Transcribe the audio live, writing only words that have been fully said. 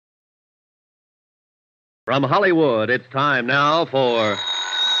From Hollywood, it's time now for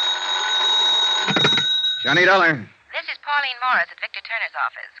Johnny Dollar. This is Pauline Morris at Victor Turner's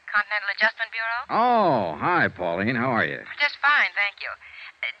office, Continental Adjustment Bureau. Oh, hi, Pauline. How are you? Just fine, thank you.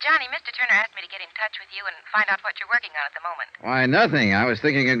 Johnny, Mr. Turner asked me to get in touch with you and find out what you're working on at the moment. Why, nothing. I was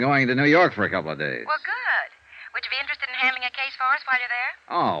thinking of going to New York for a couple of days. Well, good. Would you be interested in handling a case for us while you're there?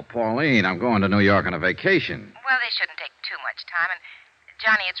 Oh, Pauline, I'm going to New York on a vacation. Well, this shouldn't take too much time, and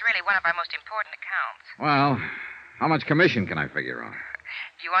Johnny, it's really one of our most important accounts. Well, how much commission can I figure on?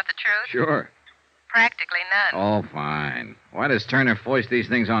 Do you want the truth? Sure. Practically none. Oh, fine. Why does Turner foist these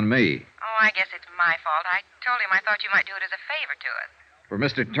things on me? Oh, I guess it's my fault. I told him I thought you might do it as a favor to us. For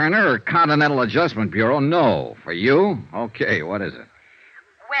Mr. Turner or Continental Adjustment Bureau? No. For you? Okay, what is it?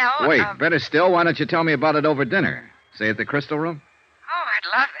 Well, Wait, better still, why don't you tell me about it over dinner? Say at the Crystal Room? Oh, I'd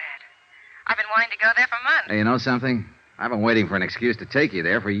love that. I've been wanting to go there for months. Hey, you know something? I've been waiting for an excuse to take you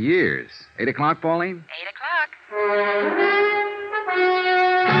there for years. 8 o'clock, Pauline? 8 o'clock.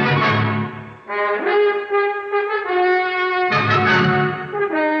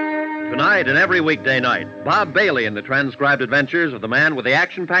 Tonight and every weekday night, Bob Bailey in the transcribed adventures of the man with the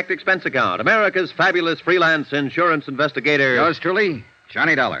action-packed expense account, America's fabulous freelance insurance investigator. Yours truly,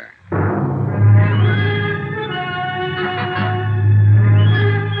 Johnny Dollar.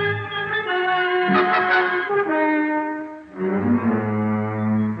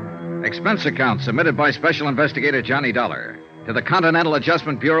 Expense account submitted by Special Investigator Johnny Dollar to the Continental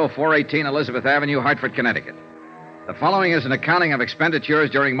Adjustment Bureau, 418 Elizabeth Avenue, Hartford, Connecticut. The following is an accounting of expenditures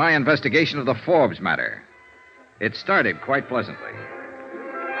during my investigation of the Forbes Matter. It started quite pleasantly.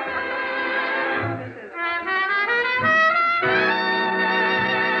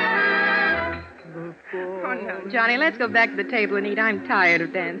 Oh, no, Johnny, let's go back to the table and eat. I'm tired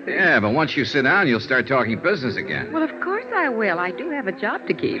of dancing. Yeah, but once you sit down, you'll start talking business again. Well, of course I will. I do have a job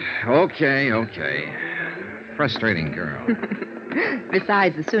to keep. Okay. Frustrating girl.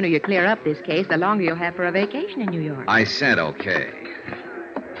 Besides, the sooner you clear up this case, the longer you'll have for a vacation in New York. I said okay.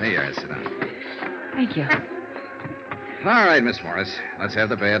 There you are, sit down. Thank you. All right, Miss Morris. Let's have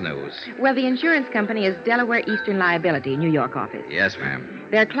the bad news. Well, the insurance company is Delaware Eastern Liability, New York office. Yes, ma'am.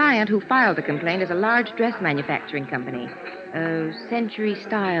 Their client who filed the complaint is a large dress manufacturing company, Century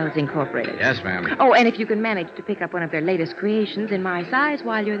Styles Incorporated. Yes, ma'am. Oh, and if you can manage to pick up one of their latest creations in my size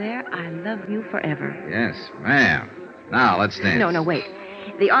while you're there, I love you forever. Yes, ma'am. Now, let's dance. No, wait.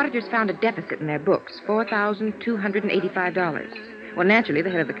 The auditors found a deficit in their books, $4,285. Well, naturally, the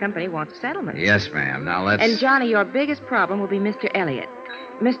head of the company wants a settlement. Yes, ma'am. Now, let's... And, Johnny, your biggest problem will be Mr. Elliott.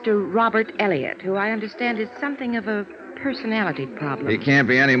 Mr. Robert Elliott, who I understand is something of a personality problem. He can't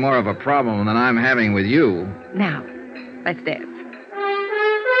be any more of a problem than I'm having with you. Now, let's dance.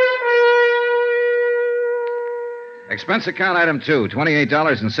 Expense account item 2,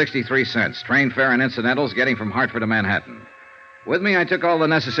 $28.63. Train fare and incidentals getting from Hartford to Manhattan. With me, I took all the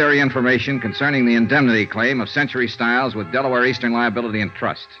necessary information concerning the indemnity claim of Century Styles with Delaware Eastern Liability and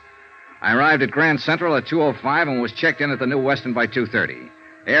Trust. I arrived at Grand Central at 2:05 and was checked in at the New Weston by 2:30.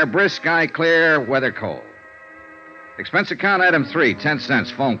 Air brisk, sky clear, weather cold. Expense account item 3, 10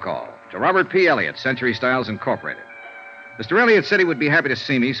 cents, phone call to Robert P. Elliott, Century Styles Incorporated. Mr. Elliott said he would be happy to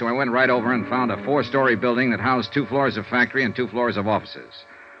see me, so I went right over and found a 4-story building that housed 2 floors of factory and 2 floors of offices.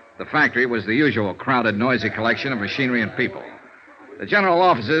 The factory was the usual crowded, noisy collection of machinery and people. The general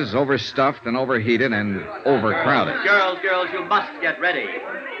offices, overstuffed and overheated and overcrowded. Girls, you must get ready.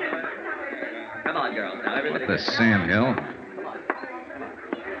 Come on, girls. Now, everything. What the sandhill?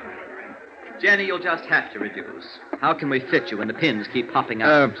 Jenny, you'll just have to reduce. How can we fit you when the pins keep popping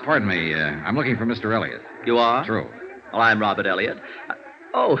out? Pardon me. I'm looking for Mr. Elliott. You are? True. Well, I'm Robert Elliott.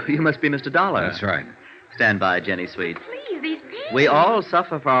 Oh, you must be Mr. Dollar. That's right. Stand by, Jenny, sweet. Please, these pins. We all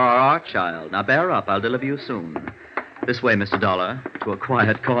suffer for our art child. Now, bear up. I'll deliver you soon. This way, Mr. Dollar, to a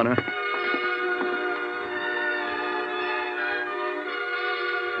quiet corner.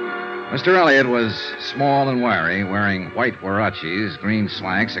 Mr. Elliott was small and wiry, wearing white huaraches, green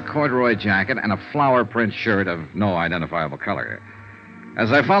slacks, a corduroy jacket, and a flower print shirt of no identifiable color.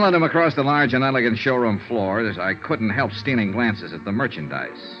 As I followed him across the large and elegant showroom floors, I couldn't help stealing glances at the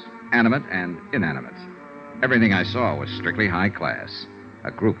merchandise, animate and inanimate. Everything I saw was strictly high class,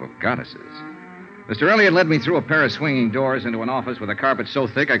 a group of goddesses. Mr. Elliott led me through a pair of swinging doors into an office with a carpet so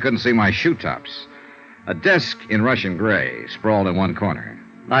thick I couldn't see my shoe tops. A desk in Russian gray sprawled in one corner.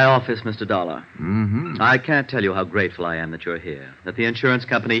 My office, Mr. Dollar. Mm-hmm. I can't tell you how grateful I am that you're here, that the insurance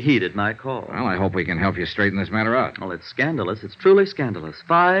company heeded my call. Well, I hope we can help you straighten this matter out. Well, it's scandalous. It's truly scandalous.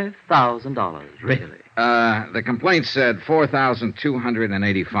 $5,000, really. The complaint said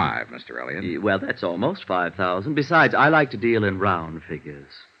 $4,285, Mr. Elliott. Well, that's almost $5,000. Besides, I like to deal in round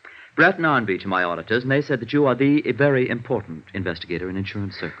figures. Brett and Arnbeach are my auditors, and they said that you are the very important investigator in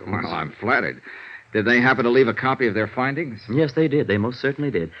insurance circles. Well, I'm flattered. Did they happen to leave a copy of their findings? Yes, they did. They most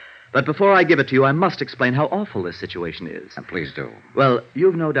certainly did. But before I give it to you, I must explain how awful this situation is. Please do. Well,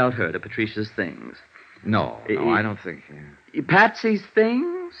 you've no doubt heard of Patricia's things. No, I don't think... Patsy's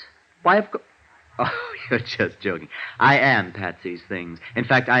things? Why, of course... Oh, you're just joking. I am Patsy's things. In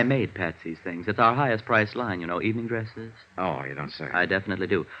fact, I made Patsy's things. It's our highest priced line, you know, evening dresses. Oh, you don't say. I definitely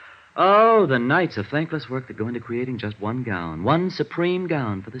do. Oh, the nights of thankless work that go into creating just one gown. One supreme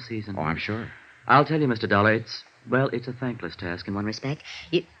gown for the season. Oh, I'm sure. I'll tell you, Mr. Dollar, it's a thankless task in one respect.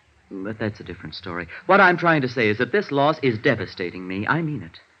 But that's a different story. What I'm trying to say is that this loss is devastating me. I mean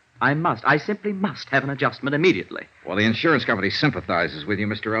it. I simply must have an adjustment immediately. Well, the insurance company sympathizes with you,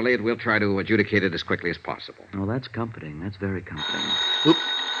 Mr. Elliott. We'll try to adjudicate it as quickly as possible. Oh, that's comforting. That's very comforting. Oop.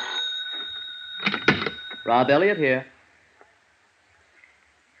 Rob Elliott here.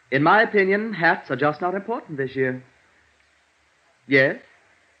 In my opinion, hats are just not important this year. Yes?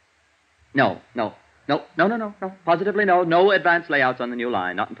 No. Positively no. No advance layouts on the new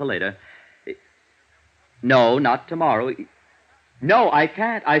line. Not until later. No, not tomorrow. No, I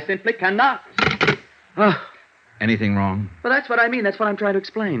can't. I simply cannot. Anything wrong? Well, that's what I mean. That's what I'm trying to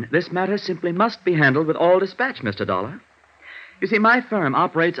explain. This matter simply must be handled with all dispatch, Mr. Dollar. You see, my firm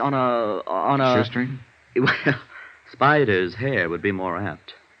operates on a... Shoestring? Well, Spider's hair would be more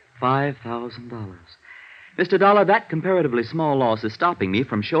apt. $5,000. Mr. Dollar, that comparatively small loss is stopping me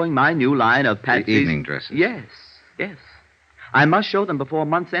from showing my new line of Patsy's... The evening dresses? Yes. I must show them before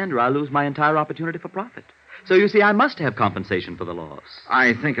month's end, or I'll lose my entire opportunity for profit. So, you see, I must have compensation for the loss.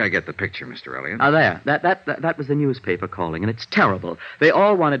 I think I get the picture, Mr. Elliott. There. That was the newspaper calling, and it's terrible. They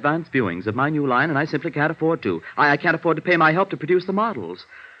all want advance viewings of my new line, and I simply can't afford to. I can't afford to pay my help to produce the models.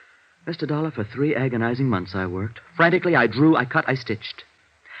 Mr. Dollar, for 3 agonizing months I worked. Frantically, I drew, I cut, I stitched.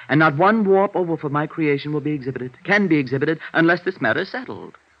 And not one warp or woof of my creation can be exhibited, unless this matter's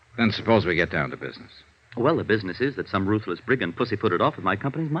settled. Then suppose we get down to business. Well, the business is that some ruthless brigand pussyfooted off with my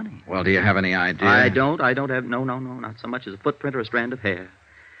company's money. Well, do you have any idea? I don't have... No, not so much as a footprint or a strand of hair.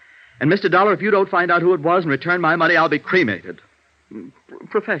 And, Mr. Dollar, if you don't find out who it was and return my money, I'll be cremated.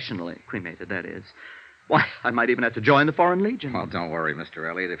 Professionally cremated, that is. Why, I might even have to join the Foreign Legion. Well, don't worry, Mr.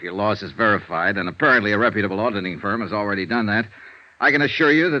 Elliott. If your loss is verified, and apparently a reputable auditing firm has already done that, I can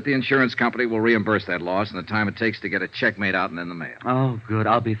assure you that the insurance company will reimburse that loss in the time it takes to get a check made out and in the mail. Oh, good.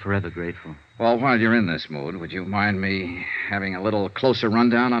 I'll be forever grateful. Well, while you're in this mood, would you mind me having a little closer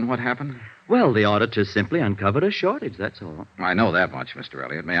rundown on what happened? Well, the auditors simply uncovered a shortage, that's all. I know that much, Mr.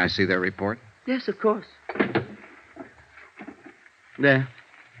 Elliott. May I see their report? Yes, of course. There.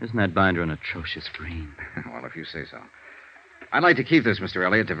 Isn't that binder an atrocious green? Well, if you say so. I'd like to keep this, Mr.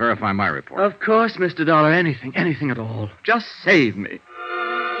 Elliott, to verify my report. Of course, Mr. Dollar. Anything at all. Just save me.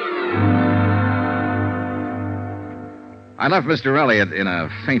 I left Mr. Elliott in a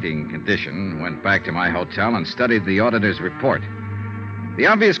fainting condition, went back to my hotel, and studied the auditor's report. The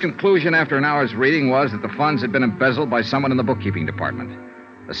obvious conclusion after an hour's reading was that the funds had been embezzled by someone in the bookkeeping department.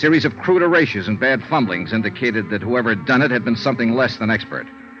 A series of crude erasures and bad fumblings indicated that whoever had done it had been something less than expert.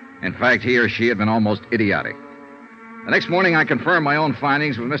 In fact, he or she had been almost idiotic. The next morning, I confirmed my own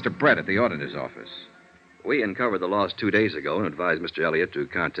findings with Mr. Brett at the auditor's office. We uncovered the loss 2 days ago and advised Mr. Elliott to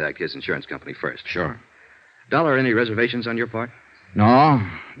contact his insurance company first. Sure. Dollar, any reservations on your part? No,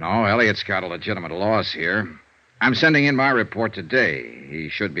 Elliott's got a legitimate loss here. I'm sending in my report today. He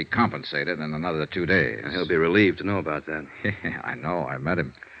should be compensated in another 2 days. He'll be relieved to know about that. Yeah, I know. I met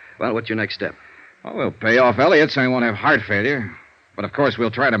him. Well, what's your next step? Well, we'll pay off Elliott so he won't have heart failure. But, of course,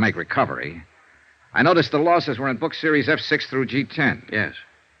 we'll try to make recovery. I noticed the losses were in book series F6 through G10. Yes.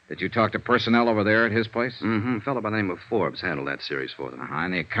 Did you talk to personnel over there at his place? Mm-hmm. A fellow by the name of Forbes handled that series for them.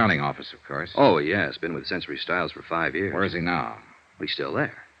 In the accounting office, of course. Oh, yes. Been with Century Styles for 5 years. Where is he now? He's still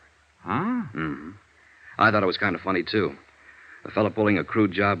there. Huh? Mm-hmm. I thought it was kind of funny, too. A fellow pulling a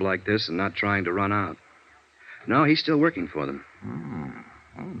crude job like this and not trying to run out. No, he's still working for them.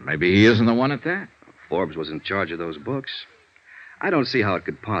 Well, maybe he isn't the one at that. Forbes was in charge of those books. I don't see how it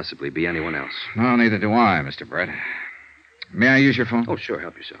could possibly be anyone else. No, neither do I, Mr. Brett. May I use your phone? Oh, sure.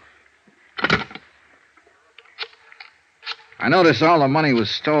 Help yourself. I noticed all the money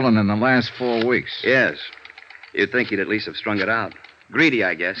was stolen in the last 4 weeks. Yes. You'd think he'd at least have strung it out. Greedy,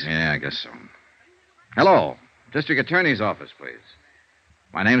 I guess. Yeah, I guess so. Hello. District Attorney's office, please.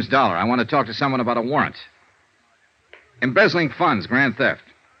 My name's Dollar. I want to talk to someone about a warrant. Embezzling funds, grand theft.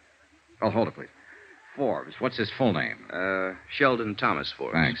 Oh, hold it, please. Forbes. What's his full name? Sheldon Thomas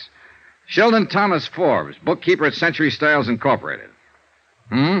Forbes. Thanks. Sheldon Thomas Forbes, bookkeeper at Century Styles Incorporated.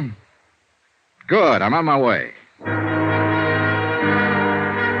 Good. I'm on my way.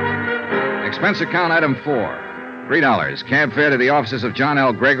 Expense account item 4. $3. Cab fare to the offices of John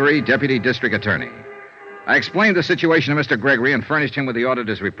L. Gregory, Deputy District Attorney. I explained the situation to Mr. Gregory and furnished him with the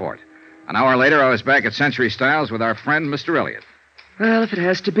auditor's report. An hour later, I was back at Century Styles with our friend, Mr. Elliott. Well, if it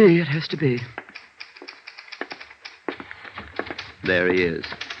has to be, it has to be. There he is.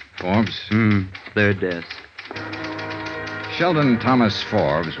 Forbes? Third desk. Sheldon Thomas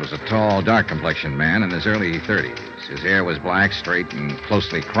Forbes was a tall, dark-complexioned man in his early 30s. His hair was black, straight, and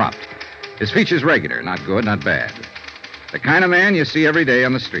closely cropped. His features regular, not good, not bad. The kind of man you see every day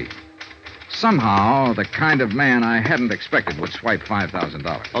on the street. Somehow, the kind of man I hadn't expected would swipe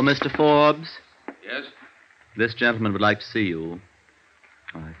 $5,000. Oh, Mr. Forbes? Yes? This gentleman would like to see you.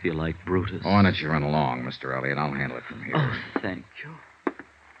 I feel like Brutus. Oh, why don't you run along, Mr. Elliott? I'll handle it from here. Oh, thank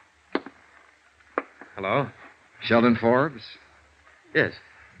you. Hello? Sheldon Forbes? Yes.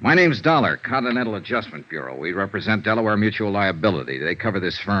 My name's Dollar, Continental Adjustment Bureau. We represent Delaware Mutual Liability. They cover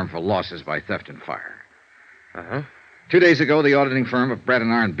this firm for losses by theft and fire. Uh-huh. 2 days ago, the auditing firm of Brett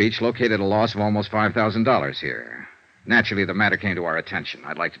and Arn Beach located a loss of almost $5,000 here. Naturally, the matter came to our attention.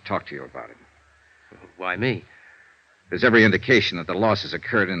 I'd like to talk to you about it. Why me? There's every indication that the losses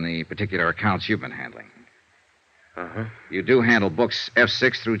occurred in the particular accounts you've been handling. Uh-huh. You do handle books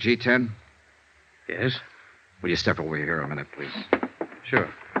F6 through G10? Yes? Will you step over here a minute, please? Sure.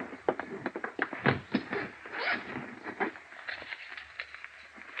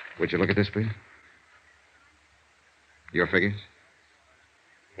 Would you look at this, please? Your figures?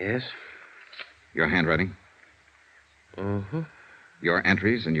 Yes? Your handwriting? Uh-huh. Your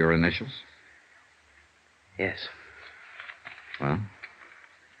entries and your initials? Yes. Well,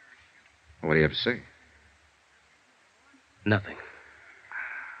 what do you have to say? Nothing.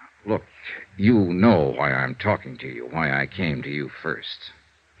 Look, you know why I'm talking to you, why I came to you first.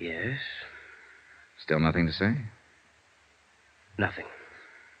 Yes? Still nothing to say? Nothing.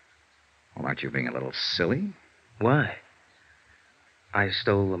 Well, aren't you being a little silly? Why? I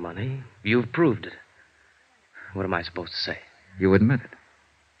stole the money. You've proved it. What am I supposed to say? You admit it.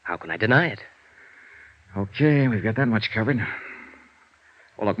 How can I deny it? Okay, we've got that much covered.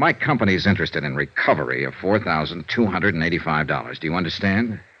 Well, look, my company's interested in recovery of $4,285. Do you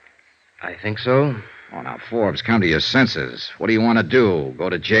understand? I think so. Oh, now, Forbes, come to your senses. What do you want to do? Go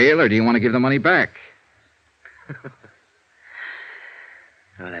to jail, or do you want to give the money back?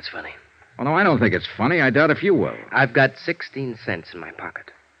 Oh, that's funny. Well, no, I don't think it's funny. I doubt if you will. I've got 16 cents in my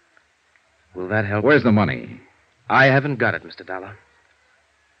pocket. Will that help? Where's the money? I haven't got it, Mr. Dollar.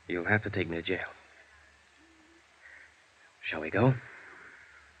 You'll have to take me to jail. Shall we go?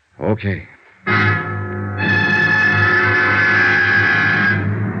 Okay.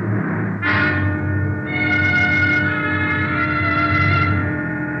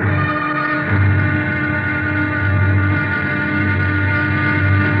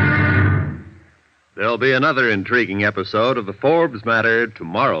 There'll be another intriguing episode of the Forbes Matter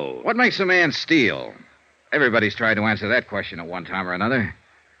tomorrow. What makes a man steal? Everybody's tried to answer that question at one time or another.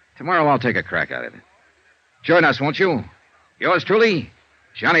 Tomorrow I'll take a crack at it. Join us, won't you? Yours truly,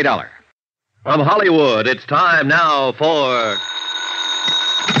 Johnny Dollar. From Hollywood, it's time now for...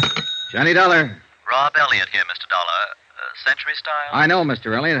 Johnny Dollar. Rob Elliott here, Mr. Dollar. Century Style? I know,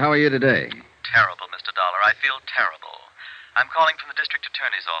 Mr. Elliott. How are you today? Terrible, Mr. Dollar. I feel terrible. I'm calling from the district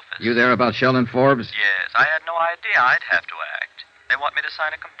attorney's office. You there about Sheldon Forbes? Yes, I had no idea I'd have to act. They want me to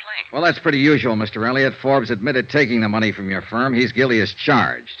sign a complaint. Well, that's pretty usual, Mr. Elliott. Forbes admitted taking the money from your firm. He's guilty as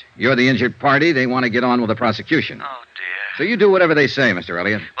charged. You're the injured party. They want to get on with the prosecution. Oh, dear. So you do whatever they say, Mr.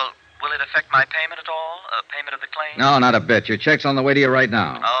 Elliott. Well, will it affect my payment at all? Payment of the claim? No, not a bit. Your check's on the way to you right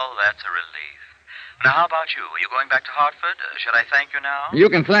now. Oh, that's a relief. Now, how about you? Are you going back to Hartford? Should I thank you now? You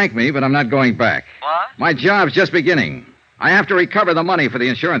can thank me, but I'm not going back. What? My job's just beginning. I have to recover the money for the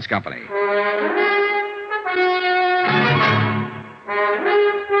insurance company.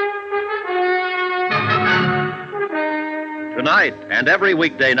 Tonight and every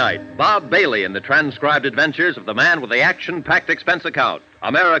weekday night, Bob Bailey in the transcribed adventures of the man with the action-packed expense account,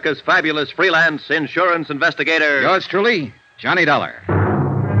 America's fabulous freelance insurance investigator. Yours truly, Johnny Dollar.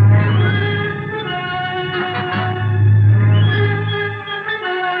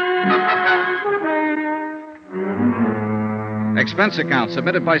 Expense account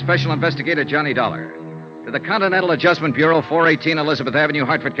submitted by Special Investigator Johnny Dollar to the Continental Adjustment Bureau, 418 Elizabeth Avenue,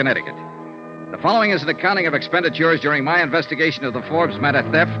 Hartford, Connecticut. The following is an accounting of expenditures during my investigation of the Forbes Matter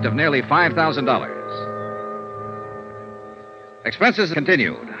theft of nearly $5,000. Expenses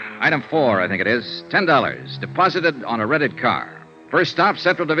continued. Item 4, I think it is, $10, deposited on a rented car. First stop,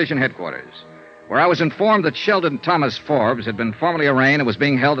 Central Division Headquarters, where I was informed that Sheldon Thomas Forbes had been formally arraigned and was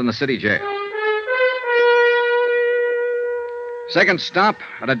being held in the city jail. Second stop,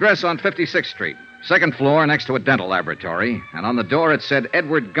 an address on 56th Street. Second floor next to a dental laboratory. And on the door it said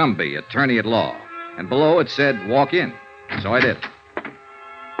Edward Gumby, attorney at law. And below it said, walk in. So I did.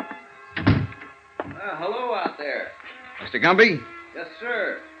 Hello out there. Mr. Gumby? Yes,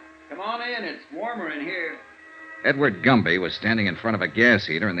 sir. Come on in. It's warmer in here. Edward Gumby was standing in front of a gas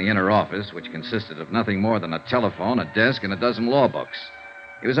heater in the inner office, which consisted of nothing more than a telephone, a desk, and a dozen law books.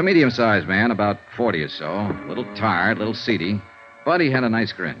 He was a medium-sized man, about 40 or so, a little tired, a little seedy, but he had a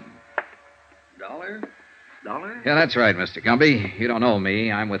nice grin. $1? Yeah, that's right, Mr. Gumby. You don't know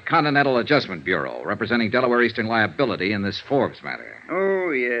me. I'm with Continental Adjustment Bureau, representing Delaware Eastern Liability in this Forbes matter.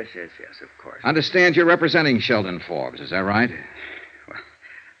 Oh, yes, of course. Understand you're representing Sheldon Forbes, is that right? Well,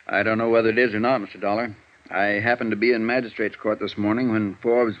 I don't know whether it is or not, Mr. Dollar. I happened to be in magistrate's court this morning when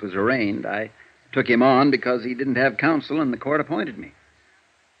Forbes was arraigned. I took him on because he didn't have counsel and the court appointed me.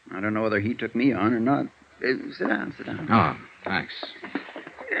 I don't know whether he took me on or not. Sit down. Oh, thanks.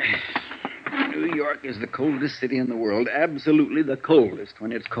 New York is the coldest city in the world. Absolutely the coldest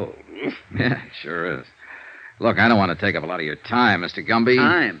when it's cold. Yeah, it sure is. Look, I don't want to take up a lot of your time, Mr. Gumby.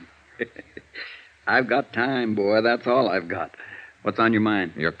 Time? I've got time, boy. That's all I've got. What's on your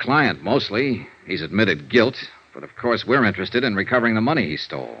mind? Your client, mostly. He's admitted guilt, but of course we're interested in recovering the money he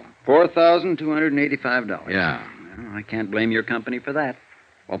stole. $4,285. Yeah. Well, I can't blame your company for that.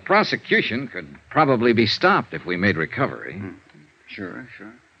 Well, prosecution could probably be stopped if we made recovery. Sure.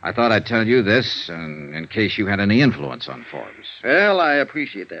 I thought I'd tell you this in case you had any influence on Forbes. Well, I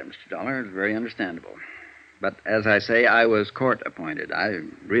appreciate that, Mr. Dollar. It's very understandable. But as I say, I was court appointed. I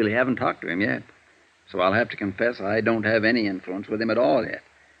really haven't talked to him yet. So I'll have to confess I don't have any influence with him at all yet.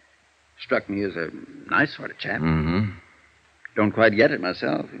 Struck me as a nice sort of chap. Mm-hmm. Don't quite get it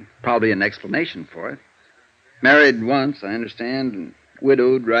myself. Probably an explanation for it. Married once, I understand, and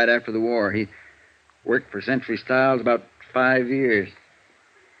widowed right after the war. He worked for Century Styles about 5 years.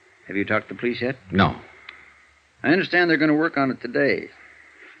 Have you talked to the police yet? No. I understand they're going to work on it today.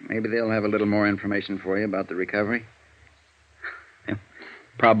 Maybe they'll have a little more information for you about the recovery. They'll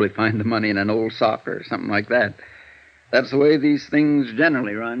probably find the money in an old sock or something like that. That's the way these things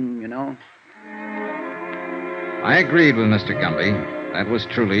generally run, you know. I agreed with Mr. Gumby. That was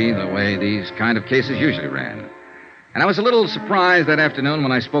truly the way these kind of cases usually ran. And I was a little surprised that afternoon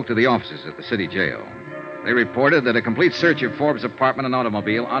when I spoke to the officers at the city jail. They reported that a complete search of Forbes' apartment and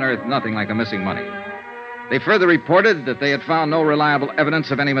automobile unearthed nothing like the missing money. They further reported that they had found no reliable evidence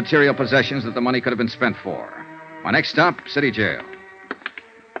of any material possessions that the money could have been spent for. My next stop, city jail.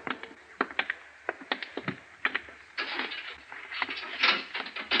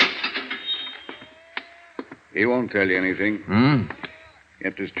 He won't tell you anything.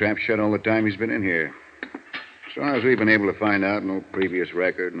 Kept his trap shut all the time he's been in here. As far as we've been able to find out, no previous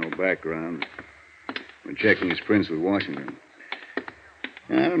record, no background. We're checking his prints with Washington.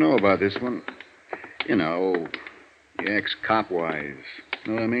 I don't know about this one. You know, he acts cop-wise.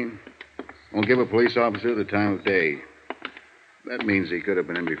 Know what I mean? Won't give a police officer the time of day. That means he could have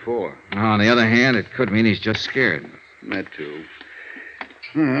been in before. On the other hand, it could mean he's just scared. That, too.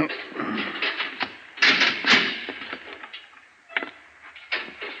 Well...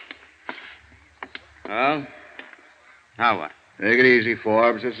 Well, now what? Take it easy,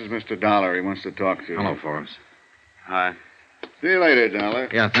 Forbes. This is Mr. Dollar. He wants to talk to you. Hello, Forbes. Hi. See you later, Dollar.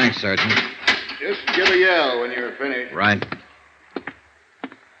 Yeah, thanks, Sergeant. Just give a yell when you're finished. Right.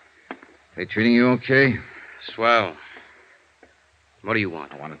 They treating you okay? Swell. What do you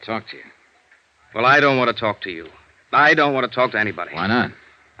want? I want to talk to you. Well, I don't want to talk to you. I don't want to talk to anybody. Why not?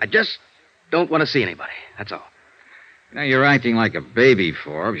 I just don't want to see anybody. That's all. Now, you're acting like a baby,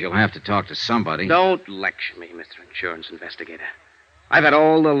 Forbes. You'll have to talk to somebody. Don't lecture me, Mr. Insurance Investigator. I've had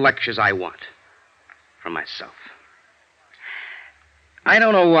all the lectures I want. From myself. I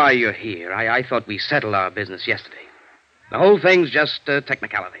don't know why you're here. I thought we settled our business yesterday. The whole thing's just a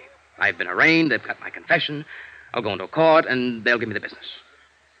technicality. I've been arraigned, they've got my confession. I'll go into court, and they'll give me the business.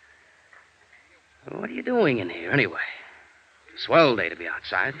 What are you doing in here, anyway? Swell day to be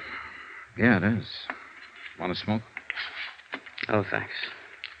outside. Yeah, it is. Want to smoke? Oh, thanks.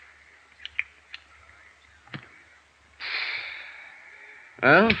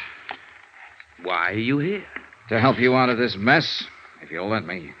 Well, why are you here? To help you out of this mess, if you'll let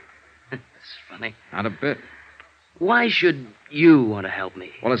me. That's funny. Not a bit. Why should you want to help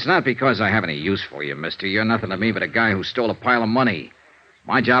me? Well, it's not because I have any use for you, mister. You're nothing to me but a guy who stole a pile of money.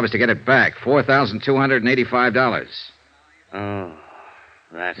 My job is to get it back. $4,285. Oh,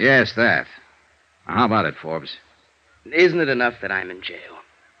 that. Yes, that. Now, how about it, Forbes? Isn't it enough that I'm in jail?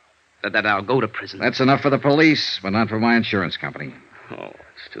 That I'll go to prison? That's enough for the police, but not for my insurance company. Oh,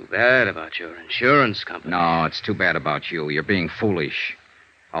 it's too bad about your insurance company. No, it's too bad about you. You're being foolish.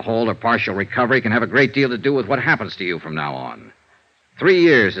 A whole or partial recovery can have a great deal to do with what happens to you from now on. 3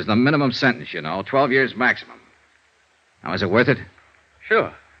 years is the minimum sentence, you know. 12 years maximum. Now, is it worth it?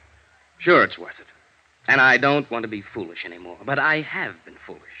 Sure. Sure, it's worth it. And I don't want to be foolish anymore. But I have been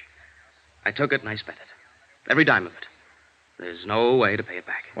foolish. I took it and I spent it. Every dime of it. There's no way to pay it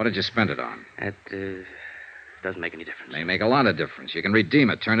back. What did you spend it on? That doesn't make any difference. May make a lot of difference. You can redeem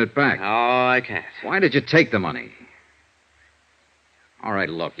it, turn it back. No, I can't. Why did you take the money? All right,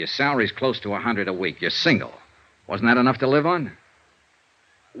 look, your salary's close to $100 a week. You're single. Wasn't that enough to live on?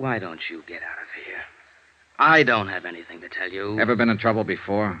 Why don't you get out of here? I don't have anything to tell you. Ever been in trouble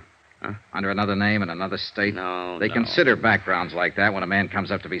before? Huh? Under another name in another state? No, They consider backgrounds like that when a man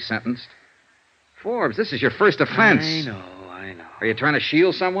comes up to be sentenced. Forbes, this is your first offense. I know. Are you trying to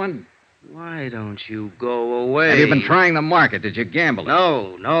shield someone? Why don't you go away? Have you been trying the market? Did you gamble it?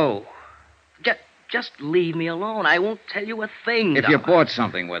 No. Just leave me alone. I won't tell you a thing. If you bought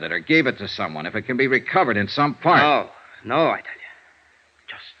something with it or gave it to someone, if it can be recovered in some part. No, I tell you.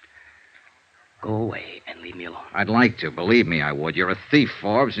 Just go away and leave me alone. I'd like to. Believe me, I would. You're a thief,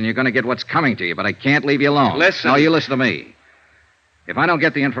 Forbes, and you're going to get what's coming to you, but I can't leave you alone. Listen. No, you listen to me. If I don't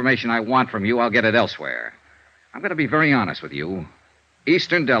get the information I want from you, I'll get it elsewhere. I'm going to be very honest with you.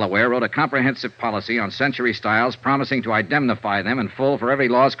 Eastern Delaware wrote a comprehensive policy on Century Styles promising to indemnify them in full for every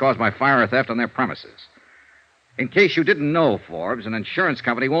loss caused by fire or theft on their premises. In case you didn't know, Forbes, an insurance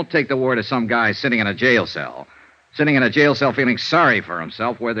company won't take the word of some guy sitting in a jail cell feeling sorry for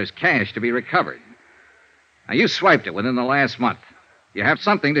himself where there's cash to be recovered. Now, you swiped it within the last month. You have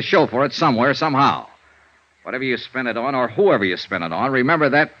something to show for it somewhere, somehow. Whatever you spend it on or whoever you spend it on, remember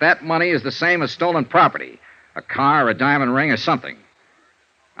that money is the same as stolen property. A car, a diamond ring, or something.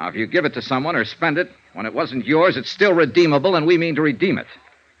 Now, if you give it to someone or spend it, when it wasn't yours, it's still redeemable, and we mean to redeem it.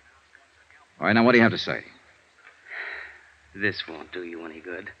 All right, now, what do you have to say? This won't do you any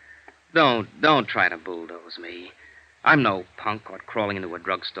good. Don't try to bulldoze me. I'm no punk caught crawling into a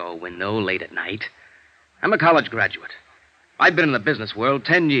drugstore window late at night. I'm a college graduate. I've been in the business world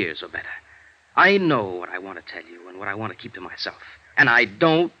 10 years or better. I know what I want to tell you and what I want to keep to myself. And I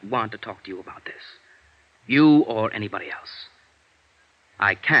don't want to talk to you about this. You or anybody else.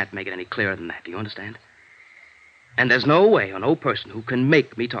 I can't make it any clearer than that. Do you understand? And there's no way or no person who can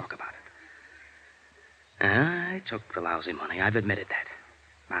make me talk about it. I took the lousy money. I've admitted that.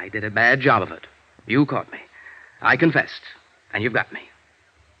 I did a bad job of it. You caught me. I confessed. And you've got me.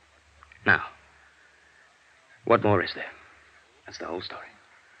 Now, what more is there? That's the whole story.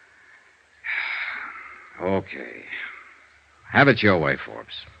 Okay. Have it your way,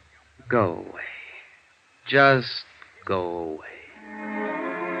 Forbes. Go away. Just go away.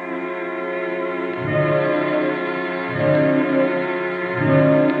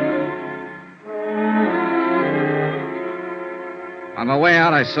 On my way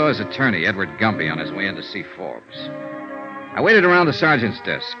out, I saw his attorney, Edward Gumby, on his way in to see Forbes. I waited around the sergeant's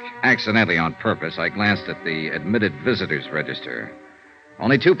desk. Accidentally, on purpose, I glanced at the admitted visitors register.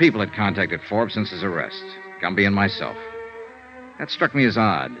 Only 2 people had contacted Forbes since his arrest, Gumby and myself. That struck me as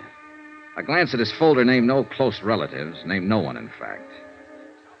odd. A glance at his folder named no close relatives, named no one, in fact.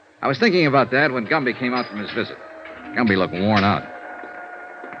 I was thinking about that when Gumby came out from his visit. Gumby looked worn out.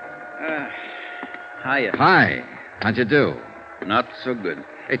 Hiya. Hi. How'd you do? Not so good.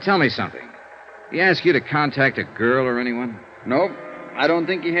 Hey, tell me something. He asked you to contact a girl or anyone? Nope. I don't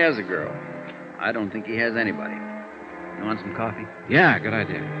think he has a girl. I don't think he has anybody. You want some coffee? Yeah, good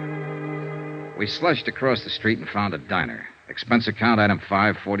idea. We slushed across the street and found a diner. Expense account item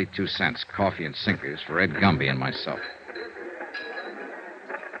 5, 42 cents. Coffee and sinkers for Ed Gumby and myself.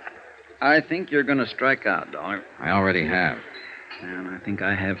 I think you're going to strike out, Dollar. I already have. And I think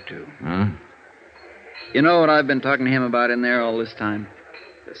I have, too. Huh? You know what I've been talking to him about in there all this time?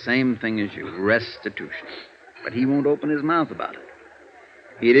 The same thing as you, restitution. But he won't open his mouth about it.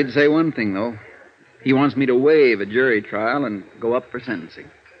 He did say one thing, though. He wants me to waive a jury trial and go up for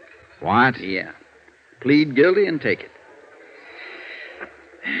sentencing. What? Yeah. Plead guilty and take it.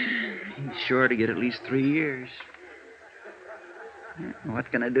 He's sure to get at least 3 years.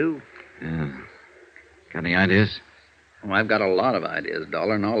 What can I do? Yeah. Got any ideas? Well, I've got a lot of ideas,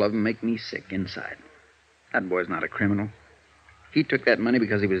 Dollar, and all of them make me sick inside. That boy's not a criminal. He took that money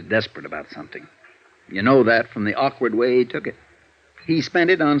because he was desperate about something. You know that from the awkward way he took it. He spent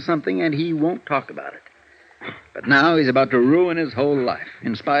it on something, and he won't talk about it. But now he's about to ruin his whole life,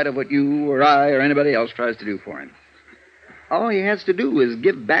 in spite of what you or I or anybody else tries to do for him. All he has to do is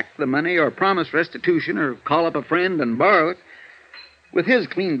give back the money or promise restitution or call up a friend and borrow it. With his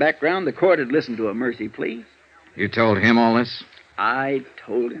clean background, the court would listen to a mercy plea. You told him all this? I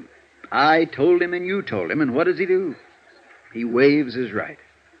told him. I told him and you told him, and what does he do? He waives his right.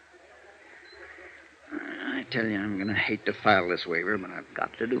 I tell you, I'm going to hate to file this waiver, but I've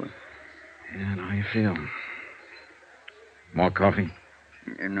got to do it. Yeah, how you feel? More coffee?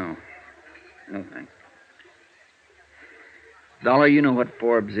 No. No, thanks. Dollar, you know what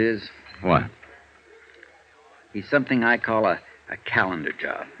Forbes is? What? He's something I call a calendar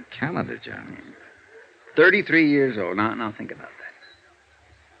job. Calendar job? 33 years old. Now think about that.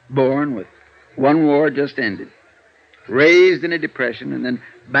 Born with one war just ended. Raised in a depression, and then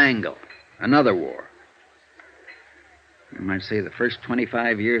bango, another war. You might say the first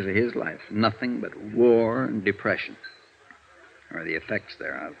 25 years of his life, nothing but war and depression, or the effects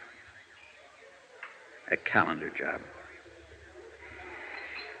thereof. A calendar job.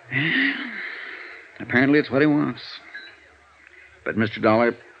 Apparently it's what he wants. But, Mr.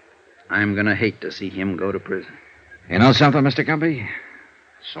 Dollar, I'm going to hate to see him go to prison. You know something, Mr. Gumby?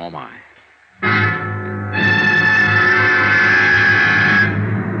 So am I.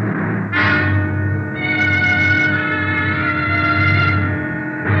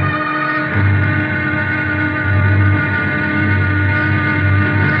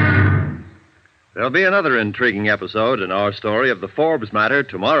 There'll be another intriguing episode in our story of the Forbes Matter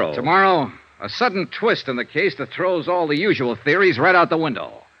tomorrow. Tomorrow, a sudden twist in the case that throws all the usual theories right out the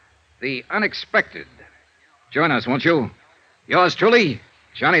window. The unexpected. Join us, won't you? Yours truly,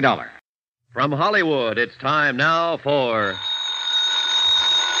 Johnny Dollar. From Hollywood, it's time now for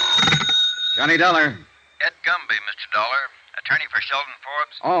Johnny Dollar. Ed Gumby, Mr. Dollar, attorney for Sheldon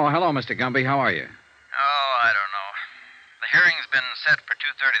Forbes. Oh, hello, Mr. Gumby. How are you? Oh, I don't know. The hearing's been set for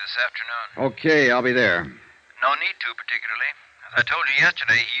 2:30 this afternoon. Okay, I'll be there. No need to, particularly. As I told you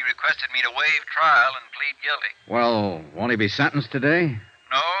yesterday, he requested me to waive trial and plead guilty. Well, won't he be sentenced today?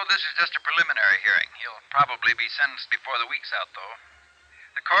 No, this is just a preliminary hearing. He'll probably be sentenced before the week's out, though.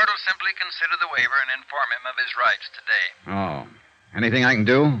 The court will simply consider the waiver and inform him of his rights today. Oh. Anything I can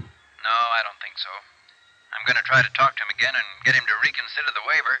do? No, I don't think so. I'm going to try to talk to him again and get him to reconsider the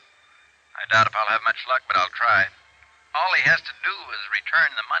waiver. I doubt if I'll have much luck, but I'll try. All he has to do is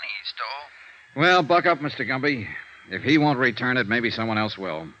return the money he stole. Well, buck up, Mr. Gumby. If he won't return it, maybe someone else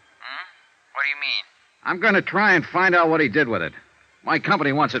will. What do you mean? I'm going to try and find out what he did with it. My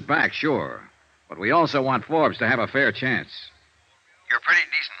company wants it back, sure. But we also want Forbes to have a fair chance. You're pretty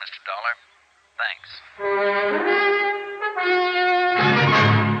decent, Mr. Dollar. Thanks.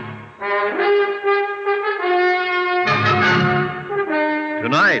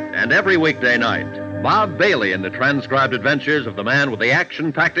 Tonight and every weekday night, Bob Bailey in the transcribed adventures of the man with the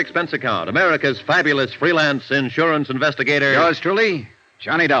action-packed expense account, America's fabulous freelance insurance investigator. Yours truly,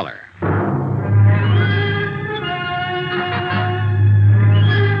 Johnny Dollar.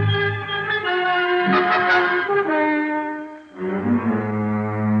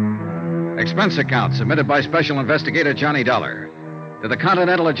 Expense account submitted by Special Investigator Johnny Dollar to the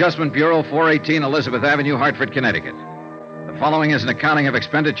Continental Adjustment Bureau, 418 Elizabeth Avenue, Hartford, Connecticut. The following is an accounting of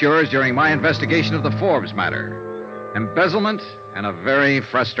expenditures during my investigation of the Forbes matter. Embezzlement and a very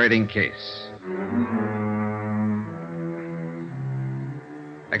frustrating case.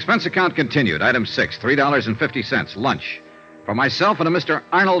 Expense account continued. Item 6, $3.50, lunch. For myself and a Mr.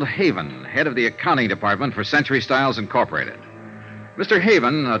 Arnold Haven, head of the accounting department for Century Styles Incorporated. Mr.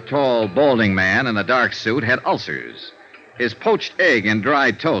 Haven, a tall, balding man in a dark suit, had ulcers. His poached egg and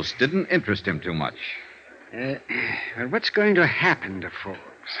dry toast didn't interest him too much. What's going to happen to Forbes?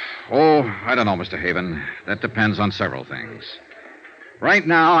 Oh, I don't know, Mr. Haven. That depends on several things. Right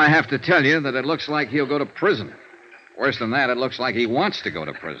now, I have to tell you that it looks like he'll go to prison. Worse than that, it looks like he wants to go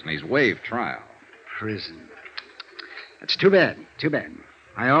to prison. He's waived trial. Prison. That's too bad. Too bad.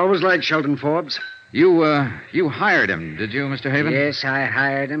 I always liked Sheldon Forbes. You hired him, did you, Mr. Haven? Yes, I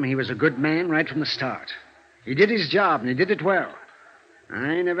hired him. He was a good man right from the start. He did his job, and he did it well.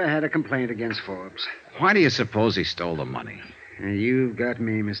 I never had a complaint against Forbes. Why do you suppose he stole the money? You've got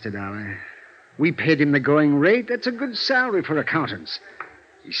me, Mr. Dollar. We paid him the going rate. That's a good salary for accountants.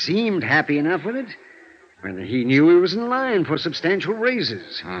 He seemed happy enough with it. Whether he knew he was in line for substantial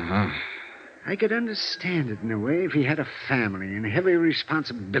raises. Uh-huh. I could understand it in a way if he had a family and heavy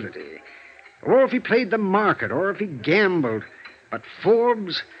responsibility. Or if he played the market, or if he gambled. But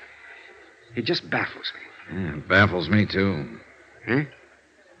Forbes, he just baffles me. Yeah, it baffles me, too. Huh?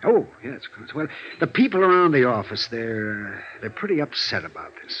 Oh, yes, of course. Well, the people around the office, they're pretty upset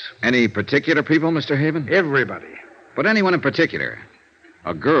about this. Any particular people, Mr. Haven? Everybody. But anyone in particular?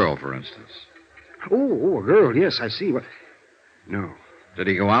 A girl, for instance. Oh, a girl, yes, I see. Well, no. Did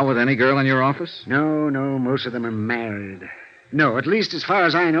he go out with any girl in your office? No, most of them are married. No, at least as far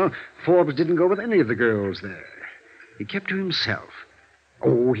as I know, Forbes didn't go with any of the girls there. He kept to himself.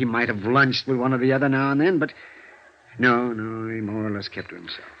 Oh, he might have lunched with one or the other now and then, but no, he more or less kept to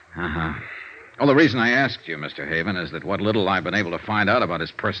himself. Uh-huh. Well, the reason I asked you, Mr. Haven, is that what little I've been able to find out about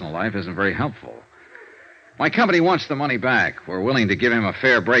his personal life isn't very helpful. My company wants the money back. We're willing to give him a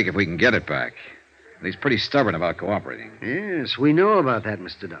fair break if we can get it back. And he's pretty stubborn about cooperating. Yes, we know about that,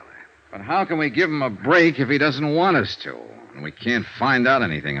 Mr. Dollar. But how can we give him a break if he doesn't want us to? And we can't find out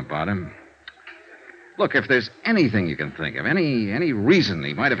anything about him. Look, if there's anything you can think of, any reason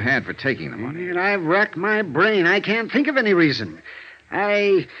he might have had for taking the money. And I've racked my brain. I can't think of any reason.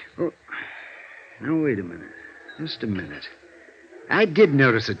 Oh, now, wait a minute. Just a minute. I did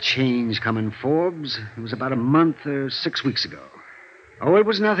notice a change coming, Forbes. It was about a month or 6 weeks ago. Oh, it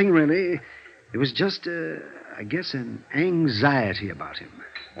was nothing really. It was just, I guess, an anxiety about him.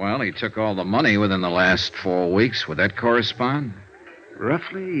 Well, he took all the money within the last 4 weeks. Would that correspond?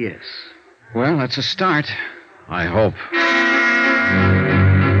 Roughly, yes. Well, that's a start. I hope.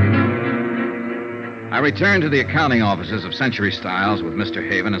 I returned to the accounting offices of Century Styles with Mr.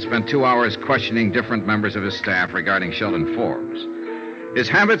 Haven and spent 2 hours questioning different members of his staff regarding Sheldon Forbes. His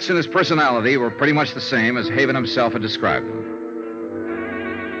habits and his personality were pretty much the same as Haven himself had described them.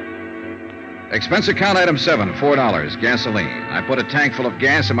 Expense account item 7, $4, gasoline. I put a tank full of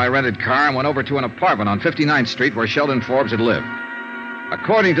gas in my rented car and went over to an apartment on 59th Street where Sheldon Forbes had lived.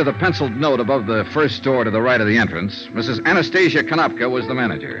 According to the penciled note above the first door to the right of the entrance, Mrs. Anastasia Konopka was the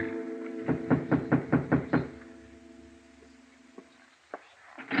manager.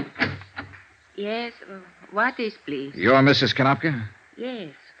 Yes, what is, please? You're Mrs. Konopka?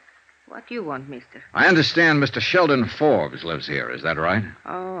 Yes. What do you want, mister? I understand Mr. Sheldon Forbes lives here. Is that right?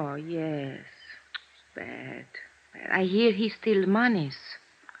 Oh, yes. Bad. I hear he steals monies.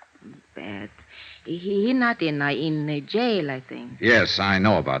 Bad. He not in jail, I think. Yes, I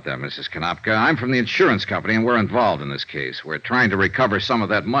know about that, Mrs. Konopka. I'm from the insurance company, and we're involved in this case. We're trying to recover some of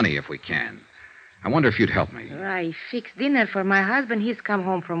that money if we can. I wonder if you'd help me. I fixed dinner for my husband. He's come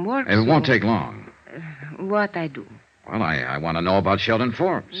home from work. It won't take long. What I do? Well, I want to know about Sheldon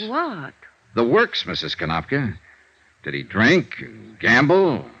Forbes. What? The works, Mrs. Konopka. Did he drink,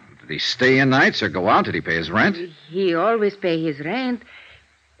 gamble? Did he stay in nights or go out? Did he pay his rent? He always pay his rent.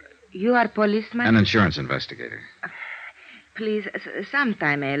 You are policeman? An insurance investigator. Please,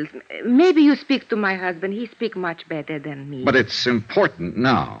 sometime else. Maybe you speak to my husband. He speak much better than me. But it's important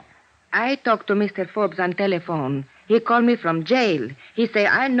now. I talked to Mr. Forbes on telephone. He called me from jail. He say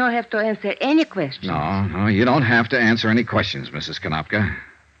I no have to answer any questions. No, you don't have to answer any questions, Mrs. Konopka.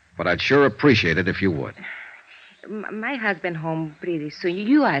 But I'd sure appreciate it if you would. My husband home pretty soon.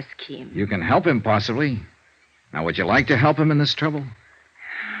 You ask him. You can help him, possibly. Now, would you like to help him in this trouble?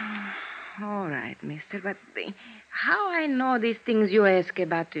 All right, mister, but how I know these things you ask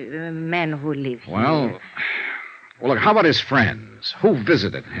about men who live here? Well, look, how about his friends? Who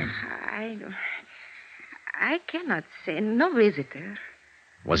visited him? I cannot say. No visitor.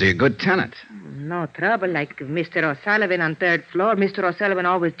 Was he a good tenant? No trouble like Mr. O'Sullivan on third floor. Mr. O'Sullivan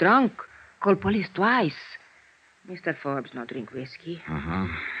always drunk. Called police twice. Mr. Forbes no drink whiskey. Uh-huh.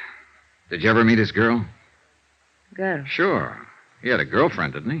 Did you ever meet his girl? Girl? Sure. He had a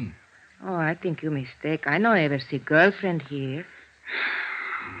girlfriend, didn't he? Oh, I think you mistake. I no ever see girlfriend here.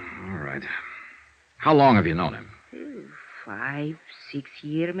 All right. How long have you known him? 5, 6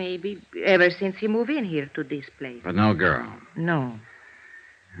 years, maybe. Ever since he moved in here to this place. But no girl? No.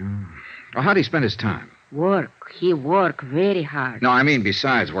 Well, how'd he spend his time? Work. He work very hard. No, I mean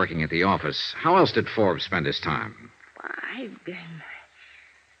besides working at the office. How else did Forbes spend his time?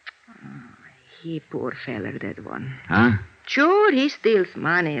 He poor feller, that one. Huh? Sure, he steals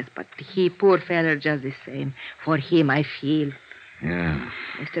money, but he poor feller just the same. For him, I feel. Yeah.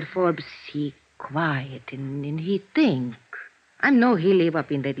 Mr. Forbes, he quiet and he think. I know he live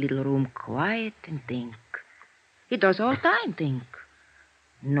up in that little room quiet and think. He does all time think.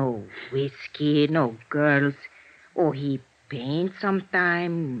 No whiskey, no girls. Oh, he paint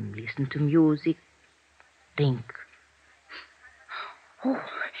sometime, listen to music, think. Oh,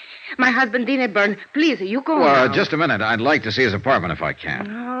 my husband didn't burn. Please, you go Well, now. just a minute. I'd like to see his apartment if I can.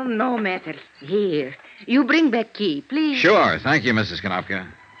 Oh, no matter. Here. You bring back key, please. Sure. Thank you, Mrs. Konopka.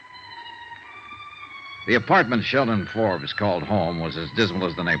 The apartment Sheldon Forbes called home was as dismal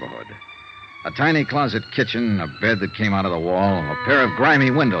as the neighborhood. A tiny closet kitchen, a bed that came out of the wall, a pair of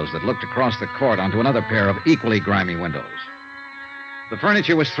grimy windows that looked across the court onto another pair of equally grimy windows. The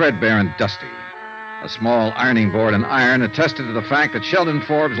furniture was threadbare and dusty. A small ironing board and iron attested to the fact that Sheldon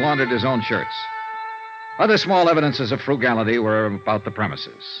Forbes laundered his own shirts. Other small evidences of frugality were about the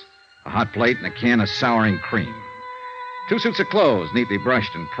premises. A hot plate and a can of souring cream. 2 suits of clothes, neatly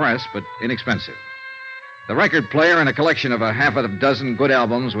brushed and pressed, but inexpensive. The record player and a collection of a half a dozen good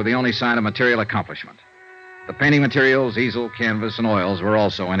albums were the only sign of material accomplishment. The painting materials, easel, canvas, and oils were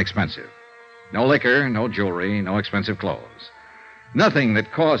also inexpensive. No liquor, no jewelry, no expensive clothes. Nothing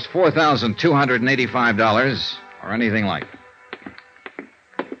that cost $4,285 or anything like it.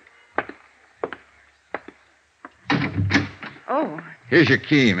 Oh. Here's your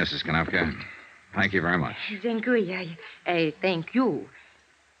key, Mrs. Konopka. Thank you very much. Thank you. Thank you.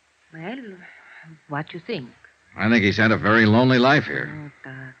 Well, what you think? I think he's had a very lonely life here. Oh,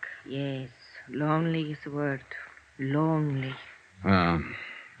 Doc, yes. Lonely is the word. Lonely. Oh,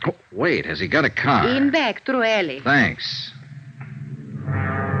 wait. Has he got a car? In back, through alley. Thanks.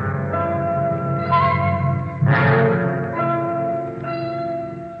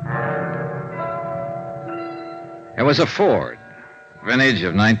 It was a Ford, vintage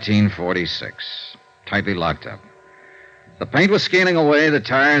of 1946, tightly locked up. The paint was scaling away, the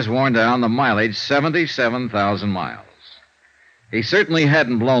tires worn down, the mileage 77,000 miles. He certainly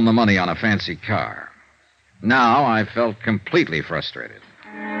hadn't blown the money on a fancy car. Now I felt completely frustrated.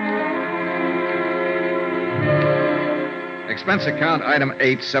 Expense account item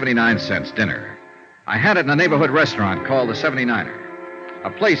 8, 79 cents, dinner. I had it in a neighborhood restaurant called the 79er. A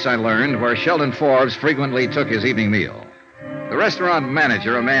place, I learned, where Sheldon Forbes frequently took his evening meal. The restaurant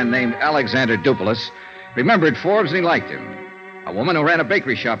manager, a man named Alexander Dupulis, remembered Forbes and he liked him. A woman who ran a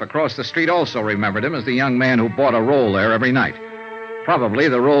bakery shop across the street also remembered him as the young man who bought a roll there every night. Probably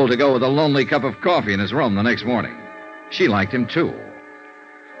the roll to go with a lonely cup of coffee in his room the next morning. She liked him, too.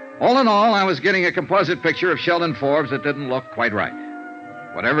 All in all, I was getting a composite picture of Sheldon Forbes that didn't look quite right.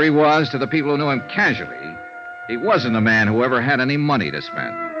 Whatever he was to the people who knew him casually, he wasn't a man who ever had any money to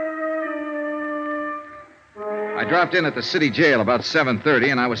spend. I dropped in at the city jail about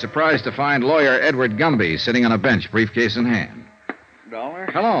 7:30, and I was surprised to find lawyer Edward Gumby sitting on a bench, briefcase in hand. Dollar?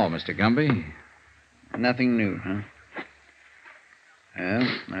 Hello, Mr. Gumby. Nothing new, huh? Well,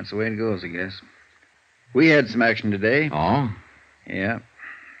 that's the way it goes, I guess. We had some action today. Oh? Yeah.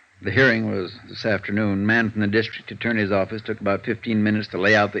 The hearing was this afternoon. Man from the district attorney's office took about 15 minutes to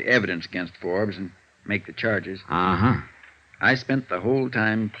lay out the evidence against Forbes and make the charges. Uh-huh. I spent the whole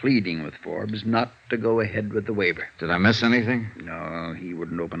time pleading with Forbes not to go ahead with the waiver. Did I miss anything? No, he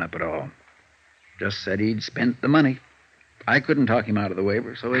wouldn't open up at all. Just said he'd spent the money. I couldn't talk him out of the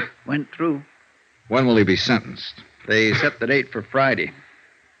waiver, so it went through. When will he be sentenced? They set the date for Friday.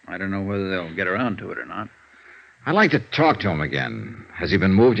 I don't know whether they'll get around to it or not. I'd like to talk to him again. Has he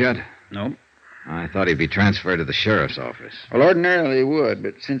been moved yet? Nope. I thought he'd be transferred to the sheriff's office. Well, ordinarily he would,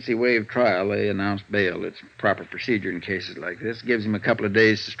 but since he waived trial, they announced bail. It's proper procedure in cases like this. Gives him a couple of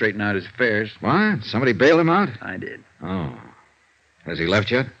days to straighten out his affairs. What? Somebody bailed him out? I did. Oh. Has he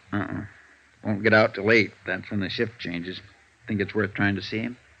left yet? Won't get out till 8. That's when the shift changes. Think it's worth trying to see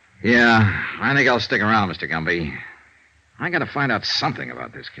him? Yeah, I think I'll stick around, Mr. Gumby. I gotta find out something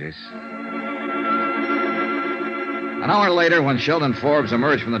about this case. An hour later, when Sheldon Forbes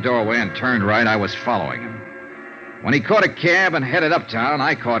emerged from the doorway and turned right, I was following him. When he caught a cab and headed uptown,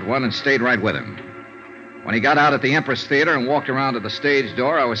 I caught one and stayed right with him. When he got out at the Empress Theater and walked around to the stage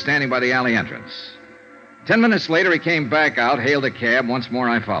door, I was standing by the alley entrance. 10 minutes later, he came back out, hailed a cab. Once more,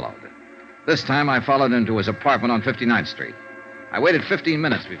 I followed. This time, I followed him to his apartment on 59th Street. I waited 15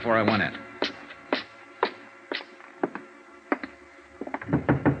 minutes before I went in.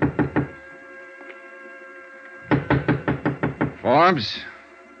 Forbes?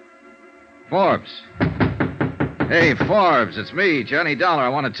 Forbes? Hey, Forbes, it's me, Johnny Dollar. I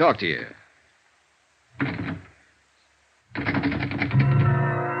want to talk to you.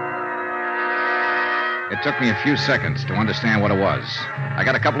 It took me a few seconds to understand what it was. I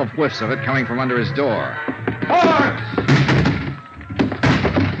got a couple of whiffs of it coming from under his door. Forbes!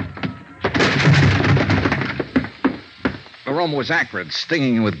 The room was acrid,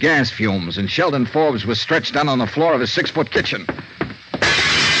 stinging with gas fumes, and Sheldon Forbes was stretched down on the floor of his 6-foot kitchen.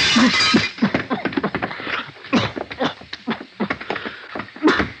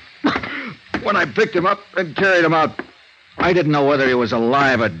 When I picked him up and carried him out, I didn't know whether he was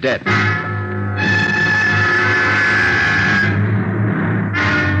alive or dead.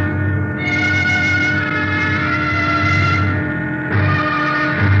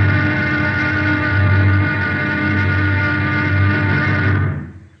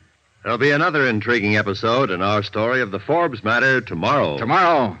 There'll be another intriguing episode in our story of the Forbes Matter tomorrow.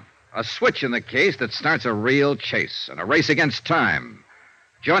 Tomorrow, a switch in the case that starts a real chase and a race against time.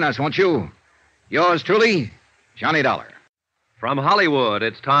 Join us, won't you? Yours truly, Johnny Dollar. From Hollywood,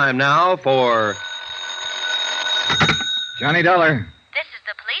 it's time now for... Johnny Dollar. This is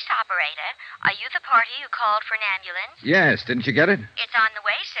the police operator. operator. Are you the party who called for an ambulance? Yes, didn't you get it? It's on the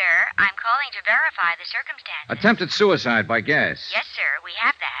way, sir. I'm calling to verify the circumstances. Attempted suicide by gas. Yes, sir, we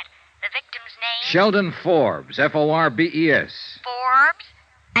have that. The victim's name? Sheldon Forbes, Forbes. Forbes?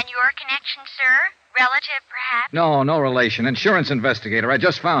 And your connection, sir? Relative, perhaps? No relation. Insurance investigator. I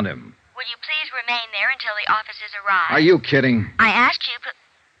just found him. Will you please remain there until the officers arrive? Are you kidding? I asked you, but...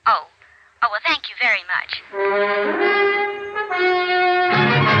 Oh, well, thank you very much.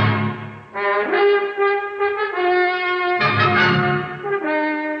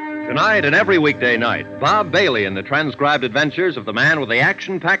 Tonight and every weekday night, Bob Bailey in the transcribed adventures of the man with the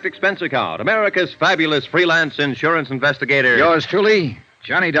action-packed expense account, America's fabulous freelance insurance investigator. Yours truly,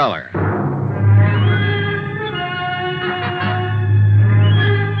 Johnny Dollar.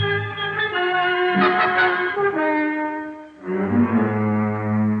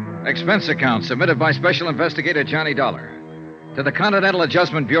 Expense account submitted by Special Investigator Johnny Dollar to the Continental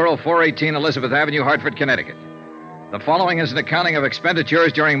Adjustment Bureau, 418 Elizabeth Avenue, Hartford, Connecticut. The following is an accounting of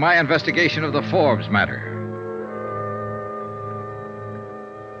expenditures during my investigation of the Forbes matter.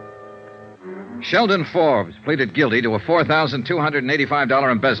 Sheldon Forbes pleaded guilty to a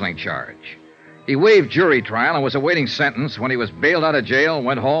 $4,285 embezzling charge. He waived jury trial and was awaiting sentence when he was bailed out of jail,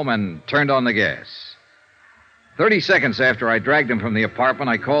 went home, and turned on the gas. 30 seconds after I dragged him from the apartment,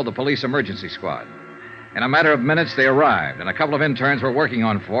 I called the police emergency squad. In a matter of minutes, they arrived, and a couple of interns were working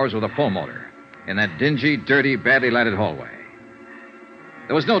on Forbes with a pull motor in that dingy, dirty, badly lighted hallway.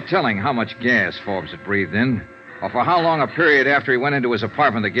 There was no telling how much gas Forbes had breathed in, or for how long a period after he went into his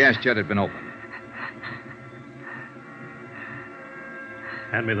apartment the gas jet had been open.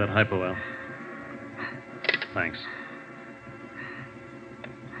 Hand me that hypo, Al. Thanks.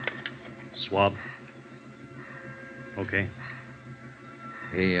 Swab. Okay.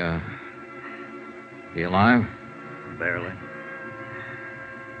 He alive? Barely.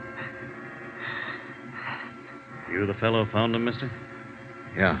 You the fellow found him, mister?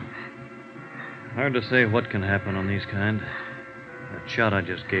 Yeah. Hard to say what can happen on these kind. That shot I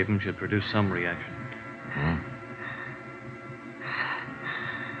just gave him should produce some reaction.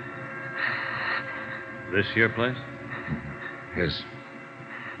 This your place? His.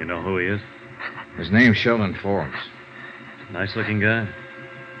 You know who he is? His name's Sheldon Forbes. Nice-looking guy.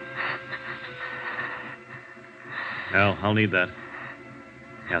 Al, I'll need that.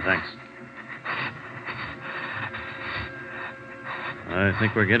 Yeah, thanks. I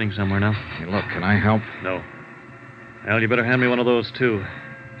think we're getting somewhere now. Hey, look, can I help? No. Al, you better hand me one of those, too.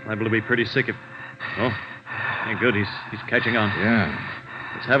 Liable to be pretty sick if... Oh, hey, good. He's catching on. Yeah.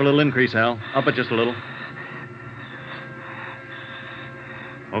 Let's have a little increase, Al. Up it just a little.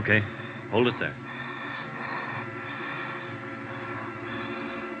 Okay. Hold it there.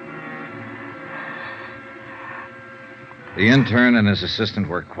 The intern and his assistant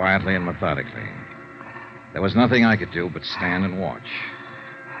worked quietly and methodically. There was nothing I could do but stand and watch.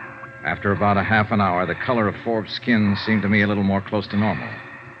 After about a half an hour, the color of Forbes' skin seemed to me a little more close to normal.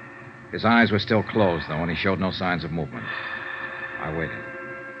 His eyes were still closed, though, and he showed no signs of movement. I waited.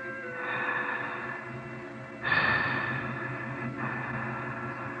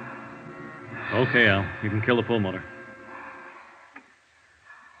 Okay, Al. You can kill the pull motor.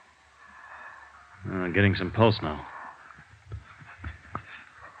 Getting some pulse now.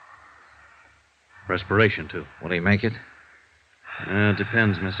 Respiration, too. Will he make it? It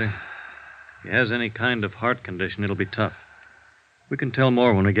depends, mister. If he has any kind of heart condition, it'll be tough. We can tell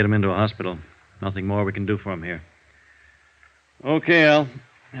more when we get him into a hospital. Nothing more we can do for him here. Okay, Al.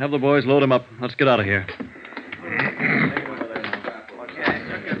 Have the boys load him up. Let's get out of here.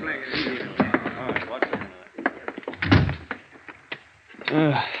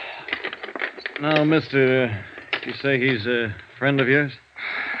 Now, mister, you say he's a friend of yours?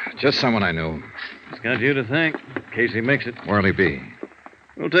 Just someone I knew. He's got you to thank, in case he makes it. Where'll he be?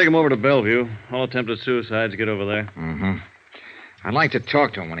 We'll take him over to Bellevue. All attempted suicides get over there. Mm-hmm. I'd like to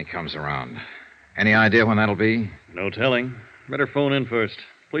talk to him when he comes around. Any idea when that'll be? No telling. Better phone in first.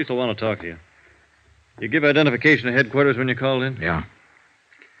 Police will want to talk to you. You give identification to headquarters when you called in? Yeah.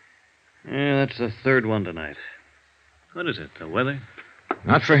 Yeah, that's the third one tonight. What is it, the weather?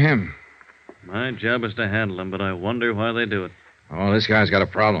 Not for him. My job is to handle them, but I wonder why they do it. Oh, this guy's got a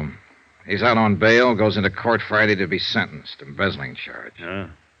problem. He's out on bail, goes into court Friday to be sentenced. Embezzling charge. Oh.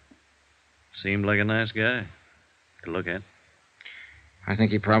 Seemed like a nice guy to look at. I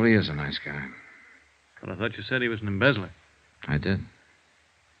think he probably is a nice guy. But I thought you said he was an embezzler. I did.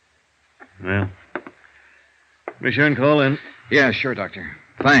 Well, be sure and call in. Yeah, sure, Doctor.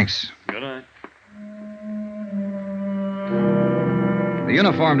 Thanks. Good night. The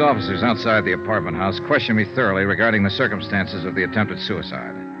uniformed officers outside the apartment house questioned me thoroughly regarding the circumstances of the attempted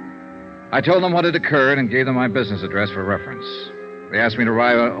suicide. I told them what had occurred and gave them my business address for reference. They asked me to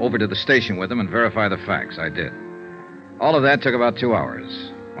ride over to the station with them and verify the facts. I did. All of that took about 2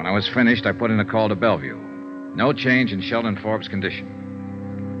 hours. When I was finished, I put in a call to Bellevue. No change in Sheldon Forbes' condition.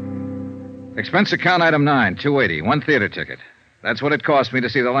 Expense account item 9, $280, 1 theater ticket. That's what it cost me to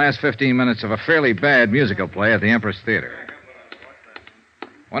see the last 15 minutes of a fairly bad musical play at the Empress Theater.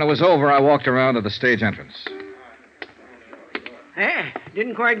 When it was over, I walked around to the stage entrance.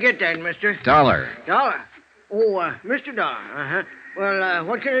 Didn't quite get that, mister. Dollar. Dollar? Oh, Mr. Dollar. Uh-huh. Well,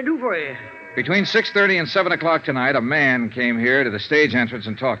 what can I do for you? Between 6:30 and 7 o'clock tonight, a man came here to the stage entrance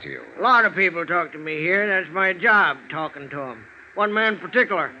and talked to you. A lot of people talk to me here. That's my job, talking to them. One man in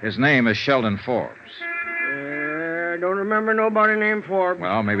particular. His name is Sheldon Forbes. Don't remember nobody named Forbes.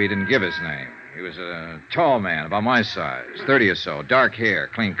 Well, maybe he didn't give his name. He was a tall man, about my size, 30 or so, dark hair,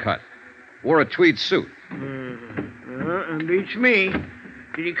 clean cut. Wore a tweed suit. Beats me.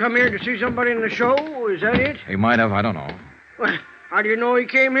 Did he come here to see somebody in the show? Is that it? He might have, I don't know. Well, how do you know he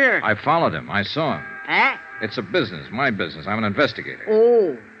came here? I followed him. I saw him. Huh? It's a business, my business. I'm an investigator.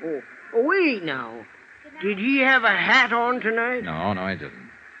 Oh, wait now. Did he have a hat on tonight? No, he didn't.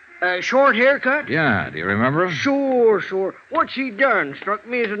 A short haircut? Yeah, do you remember him? Sure. What's he done? Struck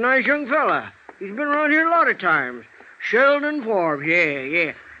me as a nice young fella. He's been around here a lot of times. Sheldon Forbes,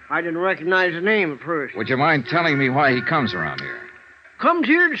 yeah. I didn't recognize the name at first. Would you mind telling me why he comes around here? Comes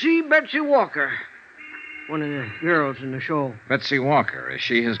here to see Betsy Walker. One of the girls in the show. Betsy Walker. Is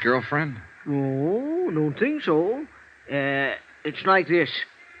she his girlfriend? No, don't think so. It's like this.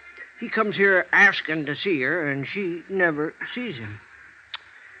 He comes here asking to see her, and she never sees him.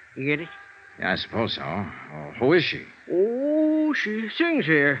 You get it? Yeah, I suppose so. Well, who is she? Oh, she sings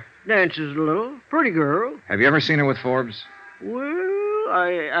here. Dances a little. Pretty girl. Have you ever seen her with Forbes? Well,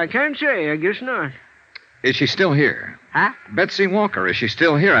 I can't say. I guess not. Is she still here? Huh? Betsy Walker, is she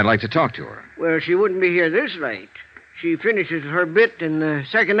still here? I'd like to talk to her. Well, she wouldn't be here this late. She finishes her bit in the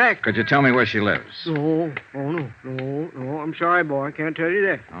second act. Could you tell me where she lives? No. I'm sorry, boy. I can't tell you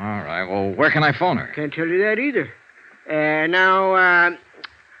that. All right. Well, where can I phone her? Can't tell you that either. Now,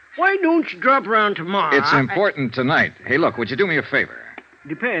 why don't you drop around tomorrow? It's important tonight. Hey, look, would you do me a favor?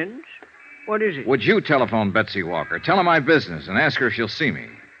 Depends. What is it? Would you telephone Betsy Walker? Tell her my business and ask her if she'll see me.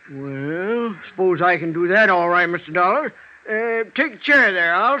 Well, suppose I can do that all right, Mr. Dollar. Take a chair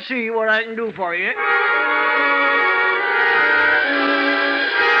there. I'll see what I can do for you.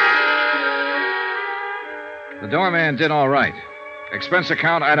 The doorman did all right. Expense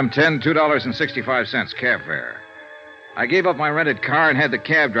account item 10, $2.65, cab fare. I gave up my rented car and had the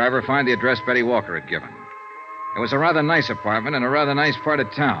cab driver find the address Betty Walker had given. It was a rather nice apartment in a rather nice part of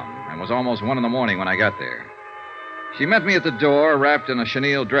town, and was almost 1 a.m. when I got there. She met me at the door, wrapped in a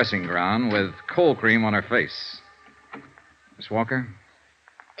chenille dressing gown with cold cream on her face. Miss Walker?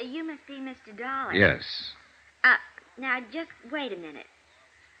 You must be Mr. Dollar. Yes. Now, just wait a minute.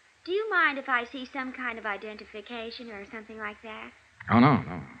 Do you mind if I see some kind of identification or something like that? Oh, no.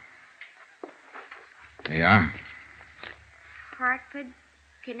 There you are. Hartford,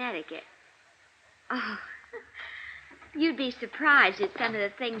 Connecticut. Oh, you'd be surprised at some of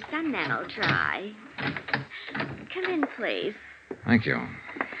the things some men will try. Come in, please. Thank you.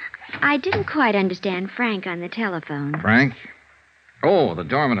 I didn't quite understand Frank on the telephone. Frank? Oh, the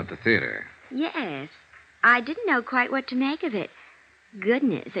doorman at the theater. Yes. I didn't know quite what to make of it.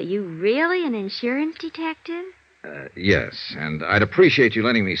 Goodness, are you really an insurance detective? Yes, and I'd appreciate you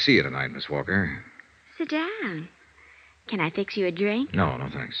letting me see you tonight, Miss Walker. Sit down. Can I fix you a drink? No,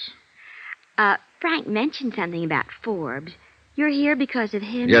 thanks. Frank mentioned something about Forbes. You're here because of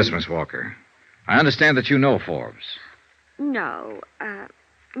him? Yes, Miss Walker. I understand that you know Forbes. No,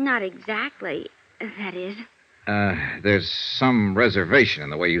 not exactly. That is. There's some reservation in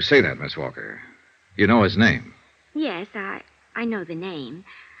the way you say that, Miss Walker. You know his name. Yes, I know the name.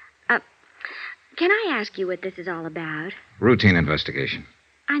 Can I ask you what this is all about? Routine investigation.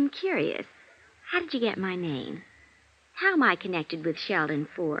 I'm curious. How did you get my name? How am I connected with Sheldon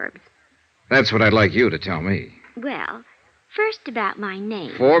Forbes? That's what I'd like you to tell me. Well, first about my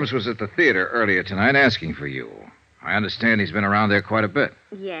name. Forbes was at the theater earlier tonight asking for you. I understand he's been around there quite a bit.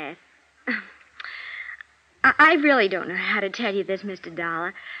 Yes. I really don't know how to tell you this, Mr.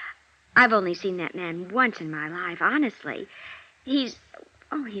 Dollar. I've only seen that man once in my life, honestly. He's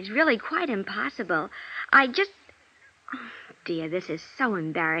really quite impossible. Oh, dear, this is so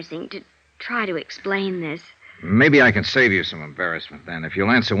embarrassing to try to explain this. Maybe I can save you some embarrassment, then, if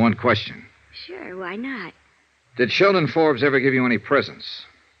you'll answer one question. Sure, why not? Did Sheldon Forbes ever give you any presents?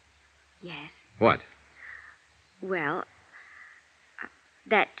 Yes. What? Well,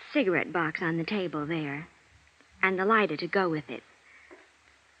 that cigarette box on the table there. And the lighter to go with it.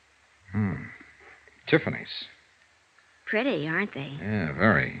 Tiffany's. Pretty, aren't they? Yeah,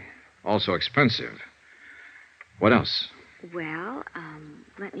 very. Also expensive. What else? Well,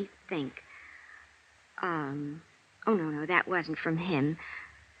 let me think. Oh, no, that wasn't from him.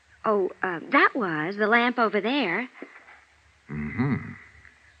 Oh, that was the lamp over there. Mm-hmm.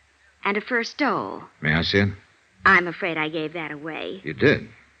 And a fur stole. May I see it? I'm afraid I gave that away. You did?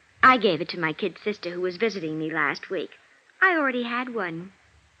 I gave it to my kid sister who was visiting me last week. I already had one.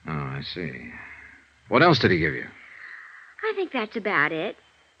 Oh, I see. What else did he give you? I think that's about it.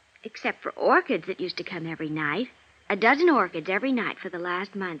 Except for orchids that used to come every night. A dozen orchids every night for the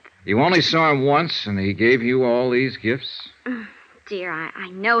last month. You only saw him once, and he gave you all these gifts? Dear, I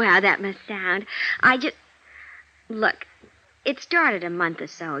know how that must sound. Look, it started a month or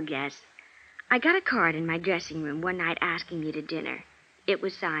so, I guess. I got a card in my dressing room one night asking me to dinner. It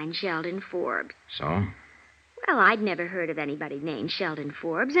was signed Sheldon Forbes. So? Well, I'd never heard of anybody named Sheldon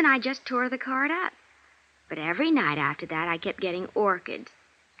Forbes, and I just tore the card up. But every night after that, I kept getting orchids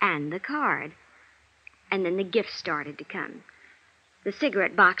and the card. And then the gifts started to come. The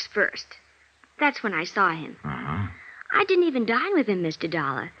cigarette box first. That's when I saw him. Uh-huh. I didn't even dine with him, Mr.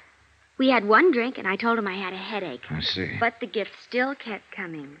 Dollar. We had one drink, and I told him I had a headache. I see. But the gifts still kept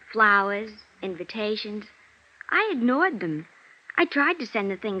coming. Flowers, invitations. I ignored them. I tried to send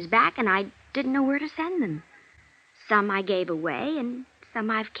the things back, and I didn't know where to send them. Some I gave away, and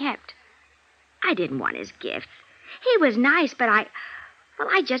some I've kept. I didn't want his gifts. He was nice, but I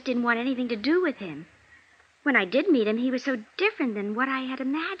just didn't want anything to do with him. When I did meet him, he was so different than what I had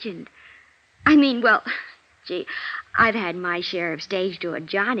imagined. Gee, I've had my share of stage door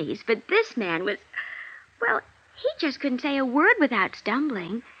Johnnies, but this man was... Well, he just couldn't say a word without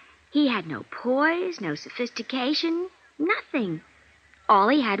stumbling. He had no poise, no sophistication, nothing. All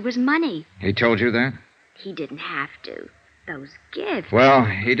he had was money. He told you that? He didn't have to. Those gifts... Well,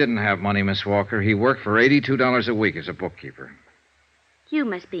 he didn't have money, Miss Walker. He worked for $82 a week as a bookkeeper. You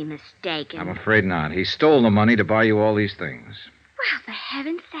must be mistaken. I'm afraid not. He stole the money to buy you all these things. Well, for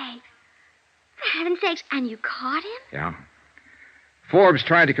heaven's sake. For heaven's sakes, and you caught him? Yeah. Forbes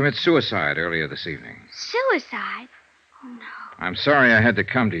tried to commit suicide earlier this evening. Suicide? Oh, no. I'm sorry I had to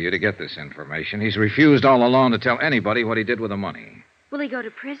come to you to get this information. He's refused all along to tell anybody what he did with the money. Will he go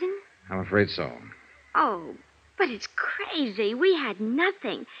to prison? I'm afraid so. Oh, but it's crazy. We had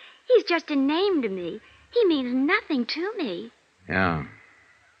nothing. He's just a name to me. He means nothing to me. Yeah.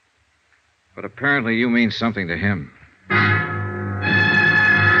 But apparently you mean something to him.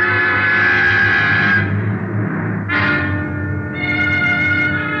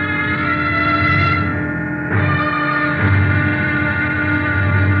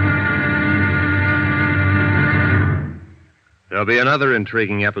 There'll be another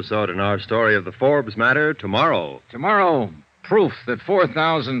intriguing episode in our story of the Forbes Matter tomorrow. Tomorrow, proof that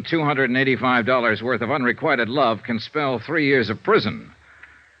 $4,285 worth of unrequited love can spell 3 years of prison.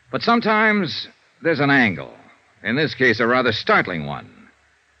 But sometimes there's an angle. In this case, a rather startling one.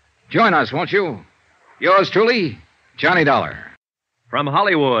 Join us, won't you? Yours truly, Johnny Dollar. From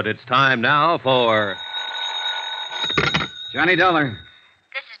Hollywood, it's time now for... Johnny Dollar.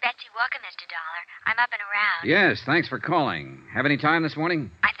 This is Betsy Walker, Mr. Dollar. I'm up and around. Yes, thanks for calling. Have any time this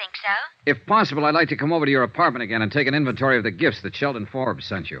morning? I think so. If possible, I'd like to come over to your apartment again and take an inventory of the gifts that Sheldon Forbes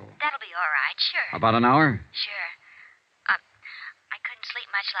sent you. That'll be all right, sure. About an hour? Sure. I couldn't sleep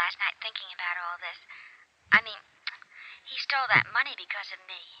much last night thinking about all this. He stole that money because of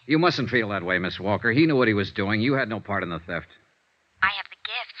me. You mustn't feel that way, Miss Walker. He knew what he was doing. You had no part in the theft. I have the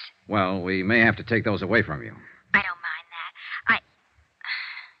gifts. Well, we may have to take those away from you. I don't mind that.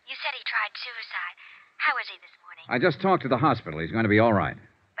 You said he tried suicide. How is he this morning? I just talked to the hospital. He's going to be all right.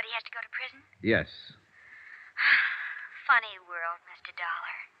 But he has to go to prison? Yes. Funny world, Mr.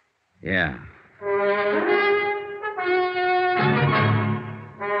 Dollar. Yeah.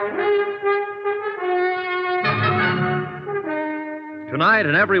 Tonight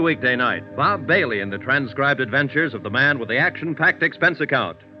and every weekday night, Bob Bailey in the transcribed adventures of the man with the action-packed expense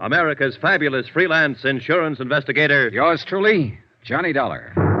account, America's fabulous freelance insurance investigator. Yours truly, Johnny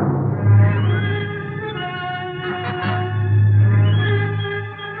Dollar.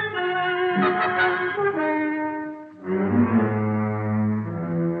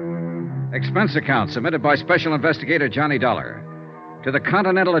 Expense account submitted by Special Investigator Johnny Dollar to the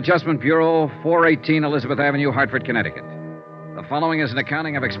Continental Adjustment Bureau, 418 Elizabeth Avenue, Hartford, Connecticut. The following is an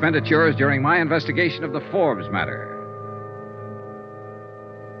accounting of expenditures during my investigation of the Forbes matter.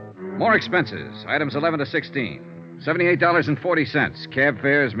 More expenses, items 11 to 16. $78.40. Cab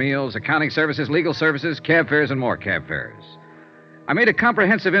fares, meals, accounting services, legal services, cab fares, and more cab fares. I made a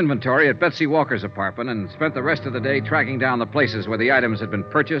comprehensive inventory at Betsy Walker's apartment and spent the rest of the day tracking down the places where the items had been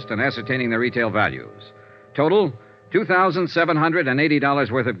purchased and ascertaining their retail values. Total,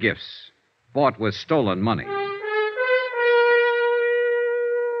 $2,780 worth of gifts, bought with stolen money.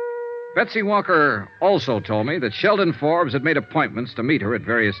 Betsy Walker also told me that Sheldon Forbes had made appointments to meet her at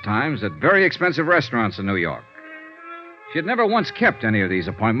various times at very expensive restaurants in New York. She had never once kept any of these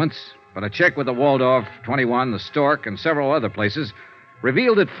appointments, but a check with the Waldorf, 21, the Stork, and several other places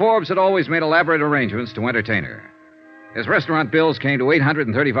revealed that Forbes had always made elaborate arrangements to entertain her. His restaurant bills came to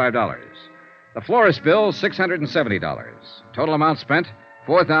 $835. The florist bill, $670. Total amount spent,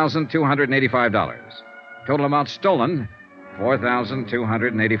 $4,285. Total amount stolen,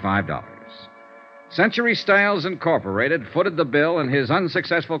 $4,285. Century Styles Incorporated footed the bill in his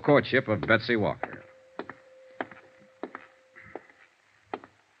unsuccessful courtship of Betsy Walker.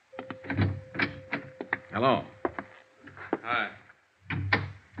 Hello. Hi.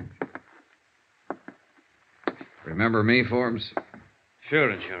 Remember me, Forbes? Sure,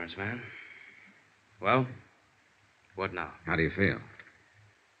 insurance man. Well, what now? How do you feel?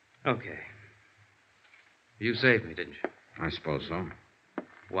 Okay. You saved me, didn't you? I suppose so.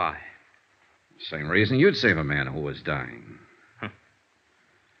 Why? Same reason you'd save a man who was dying.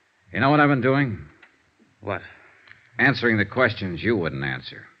 You know what I've been doing? What? Answering the questions you wouldn't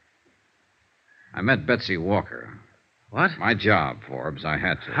answer. I met Betsy Walker. What? My job, Forbes. I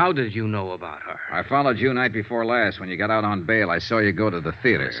had to. How did you know about her? I followed you night before last. When you got out on bail, I saw you go to the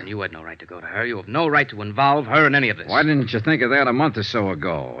theater. Listen, you had no right to go to her. You have no right to involve her in any of this. Why didn't you think of that a month or so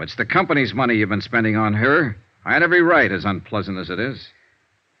ago? It's the company's money you've been spending on her. I had every right, as unpleasant as it is.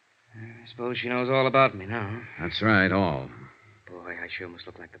 I suppose she knows all about me now. That's right, all. Boy, I sure must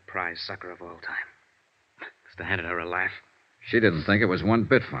look like the prize sucker of all time. Must have handed her a laugh. She didn't think it was one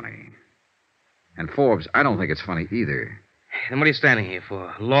bit funny. And, Forbes, I don't think it's funny either. Then what are you standing here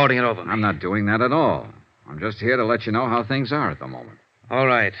for? Lording it over me? I'm not doing that at all. I'm just here to let you know how things are at the moment. All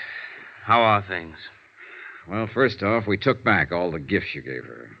right. How are things? Well, first off, we took back all the gifts you gave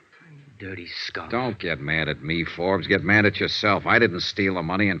her. Dirty skunk. Don't get mad at me, Forbes. Get mad at yourself. I didn't steal the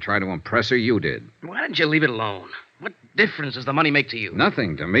money and try to impress her. You did. Why didn't you leave it alone? What difference does the money make to you?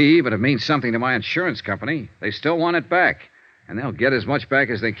 Nothing to me, but it means something to my insurance company. They still want it back, and they'll get as much back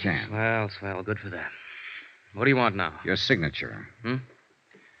as they can. Well, good for them. What do you want now? Your signature. Hmm?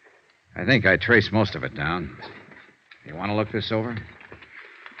 I think I traced most of it down. You want to look this over?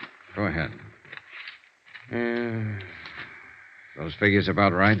 Go ahead. Those figures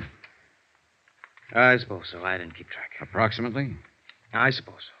about right? I suppose so. I didn't keep track. Approximately? I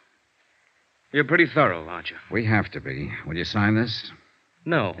suppose so. You're pretty thorough, aren't you? We have to be. Will you sign this?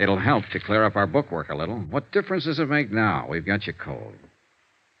 No. It'll help to clear up our bookwork a little. What difference does it make now? We've got you cold.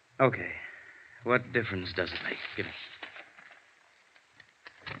 Okay. What difference does it make? Give me.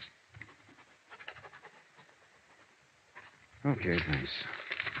 Okay, thanks.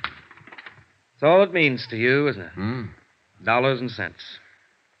 That's all it means to you, isn't it? Hmm? Dollars and cents.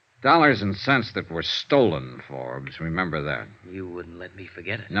 Dollars and cents that were stolen, Forbes. Remember that. You wouldn't let me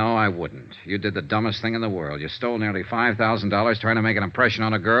forget it. No, I wouldn't. You did the dumbest thing in the world. You stole nearly $5,000 trying to make an impression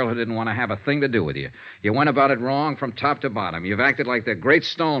on a girl who didn't want to have a thing to do with you. You went about it wrong from top to bottom. You've acted like the great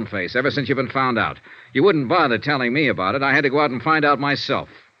stone face ever since you've been found out. You wouldn't bother telling me about it. I had to go out and find out myself.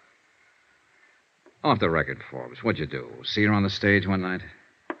 Off the record, Forbes. What'd you do? See her on the stage one night?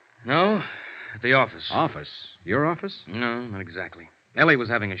 No, at the office. Office? Your office? No, not exactly. Ellie was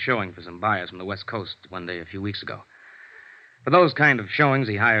having a showing for some buyers from the West Coast one day a few weeks ago. For those kind of showings,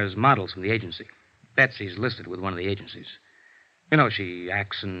 he hires models from the agency. Betsy's listed with one of the agencies. You know, she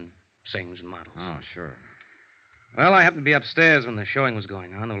acts and sings and models. Oh, sure. Well, I happened to be upstairs when the showing was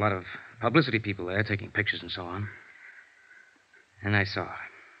going on. There were a lot of publicity people there taking pictures and so on. And I saw her.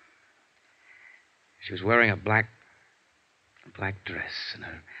 She was wearing a black dress, and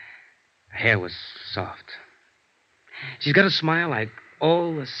her hair was soft. She's got a smile like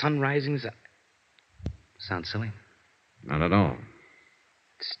all the sun risings. Sounds silly? Not at all.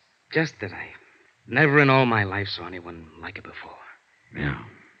 It's just that I never in all my life saw anyone like her before. Yeah.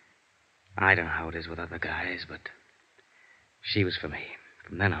 I don't know how it is with other guys, but she was for me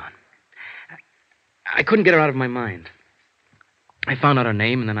from then on. I couldn't get her out of my mind. I found out her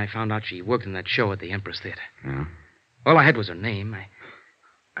name, and then I found out she worked in that show at the Empress Theater. Yeah? All I had was her name.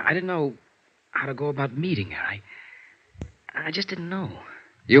 I didn't know how to go about meeting her. I just didn't know.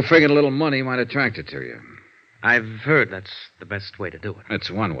 You figured a little money might attract her to you. I've heard that's the best way to do it. It's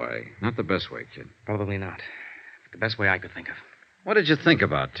one way. Not the best way, kid. Probably not. The best way I could think of. What did you think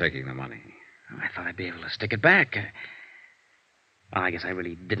about taking the money? I thought I'd be able to stick it back. Well, I guess I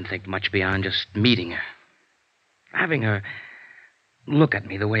really didn't think much beyond just meeting her. Having her look at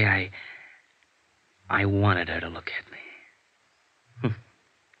me the way I wanted her to look at me.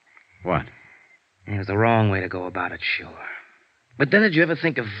 What? It was the wrong way to go about it, sure. But then did you ever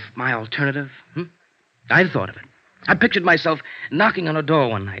think of my alternative? I'd thought of it. I pictured myself knocking on her door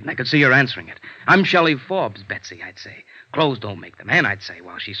one night, and I could see her answering it. "I'm Shelley Forbes, Betsy," I'd say. "Clothes don't make the man," I'd say,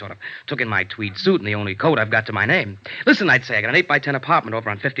 while she sort of took in my tweed suit and the only coat I've got to my name. "Listen," I'd say, "I got an 8x10 apartment over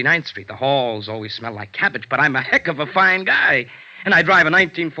on 59th Street. The halls always smell like cabbage, but I'm a heck of a fine guy. And I drive a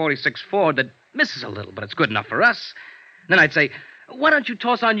 1946 Ford that misses a little, but it's good enough for us." And then I'd say, "Why don't you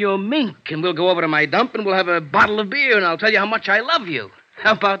toss on your mink, and we'll go over to my dump, and we'll have a bottle of beer, and I'll tell you how much I love you.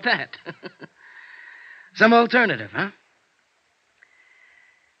 How about that?" Some alternative, huh?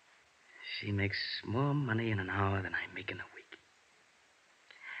 She makes more money in an hour than I make in a week.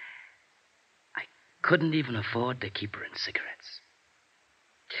 I couldn't even afford to keep her in cigarettes.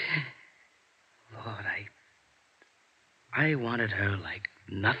 Lord, I wanted her like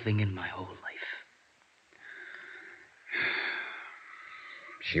nothing in my whole life.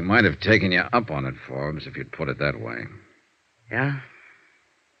 She might have taken you up on it, Forbes, if you'd put it that way. Yeah?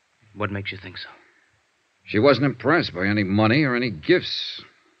 What makes you think so? She wasn't impressed by any money or any gifts.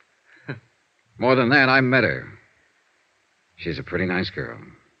 More than that, I met her. She's a pretty nice girl.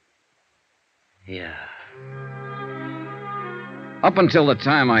 Yeah. Up until the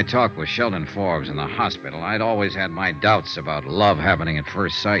time I talked with Sheldon Forbes in the hospital, I'd always had my doubts about love happening at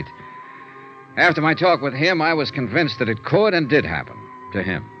first sight. After my talk with him, I was convinced that it could and did happen to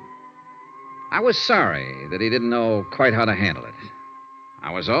him. I was sorry that he didn't know quite how to handle it.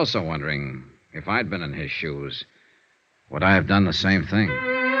 I was also wondering, if I'd been in his shoes, would I have done the same thing?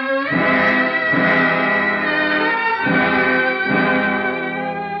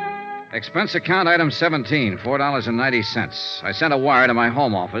 Expense account item 17, $4.90. I sent a wire to my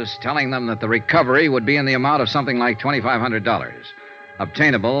home office telling them that the recovery would be in the amount of something like $2,500,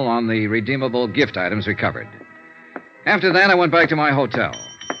 obtainable on the redeemable gift items recovered. After that, I went back to my hotel.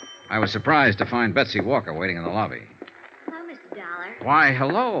 I was surprised to find Betsy Walker waiting in the lobby. Hello, Mr. Dollar. Why,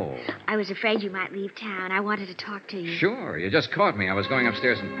 hello. I was afraid you might leave town. I wanted to talk to you. Sure, you just caught me. I was going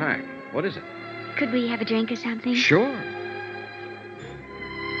upstairs and pack. What is it? Could we have a drink or something? Sure.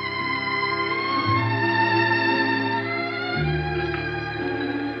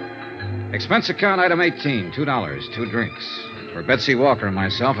 Expense account item 18, $2, 2 drinks. For Betsy Walker and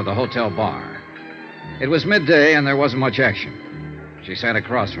myself at the hotel bar. It was midday and there wasn't much action. She sat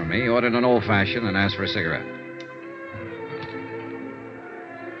across from me, ordered an old-fashioned, and asked for a cigarette.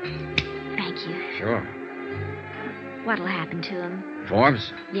 Thank you. Sure. What'll happen to him?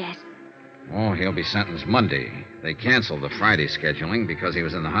 Forbes? Yes. Oh, he'll be sentenced Monday. They canceled the Friday scheduling because he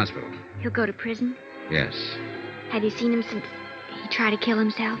was in the hospital. He'll go to prison? Yes. Have you seen him since he tried to kill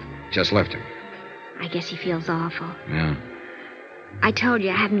himself? Just left him. I guess he feels awful. Yeah. I told you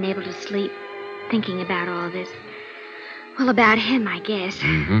I haven't been able to sleep thinking about all this. Well, about him, I guess.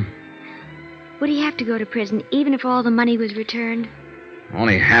 Mm-hmm. Would he have to go to prison even if all the money was returned?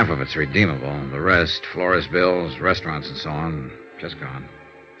 Only half of it's redeemable. The rest, florist bills, restaurants, and so on, just gone.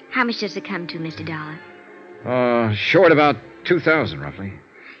 How much does it come to, Mr. Dollar? Short about $2,000, roughly.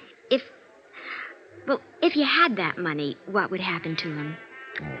 If you had that money, what would happen to him?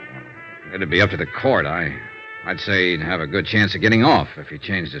 Oh, it'd be up to the court. I'd say he'd have a good chance of getting off if he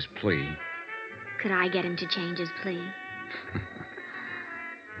changed his plea. Could I get him to change his plea?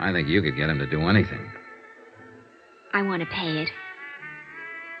 I think you could get him to do anything. I want to pay it.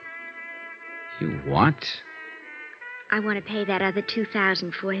 You what? I want to pay that other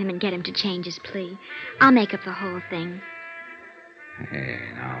 $2,000 for him and get him to change his plea. I'll make up the whole thing. Hey,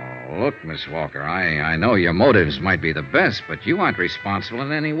 now, look, Miss Walker, I know your motives might be the best, but you aren't responsible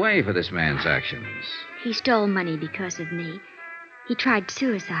in any way for this man's actions. He stole money because of me. He tried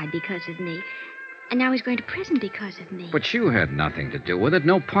suicide because of me. And now he's going to prison because of me. But you had nothing to do with it,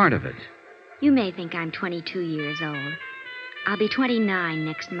 no part of it. You may think I'm 22 years old. I'll be 29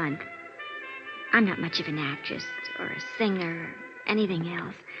 next month. I'm not much of an actress or a singer or anything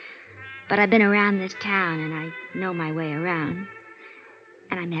else. But I've been around this town and I know my way around.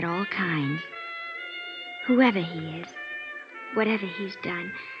 And I met all kinds. Whoever he is, whatever he's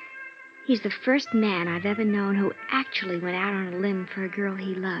done, he's the first man I've ever known who actually went out on a limb for a girl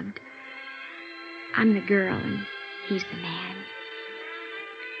he loved. I'm the girl and he's the man.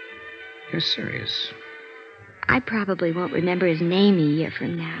 You're serious? I probably won't remember his name a year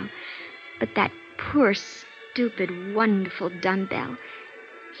from now. But that poor, stupid, wonderful dumbbell,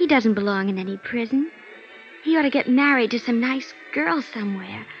 he doesn't belong in any prison. He ought to get married to some nice girl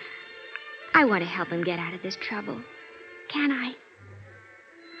somewhere. I want to help him get out of this trouble. Can I?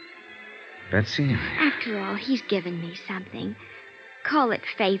 Betsy? After all, he's given me something. Call it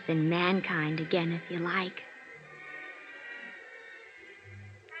faith in mankind again, if you like.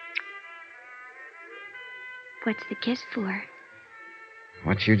 What's the kiss for?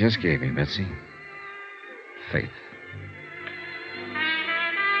 What you just gave me, Betsy. Faith.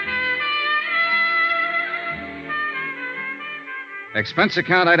 Expense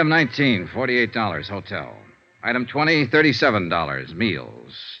account item 19, $48, hotel. Item 20, $37,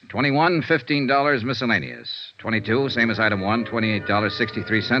 meals. 21, $15, miscellaneous. 22, same as item 1,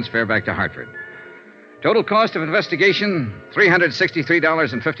 $28.63, fare back to Hartford. Total cost of investigation,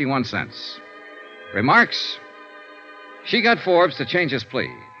 $363.51. Remarks? She got Forbes to change his plea.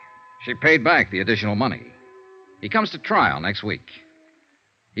 She paid back the additional money. He comes to trial next week.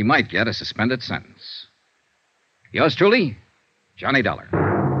 He might get a suspended sentence. Yours truly, Johnny Dollar.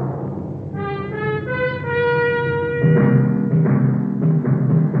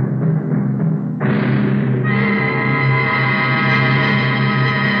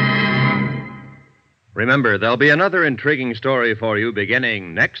 Remember, there'll be another intriguing story for you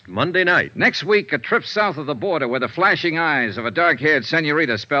beginning next Monday night. Next week, a trip south of the border where the flashing eyes of a dark-haired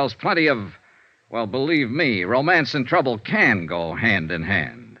senorita spells plenty of, well, believe me, romance and trouble can go hand in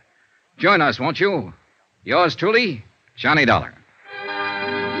hand. Join us, won't you? Yours truly, Johnny Dollar.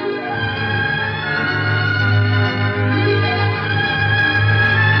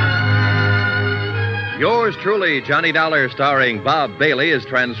 Yours truly, Johnny Dollar, starring Bob Bailey, is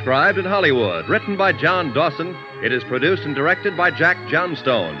transcribed in Hollywood. Written by John Dawson, it is produced and directed by Jack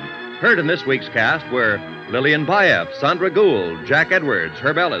Johnstone. Heard in this week's cast were Lillian Baeff, Sandra Gould, Jack Edwards,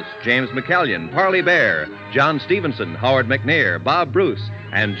 Herb Ellis, James McCallion, Parley Bear, John Stevenson, Howard McNair, Bob Bruce,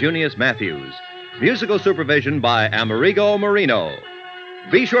 and Junius Matthews. Musical supervision by Amerigo Marino.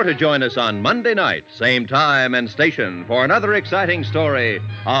 Be sure to join us on Monday night, same time and station, for another exciting story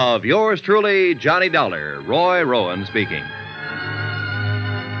of yours truly, Johnny Dollar. Roy Rowan speaking.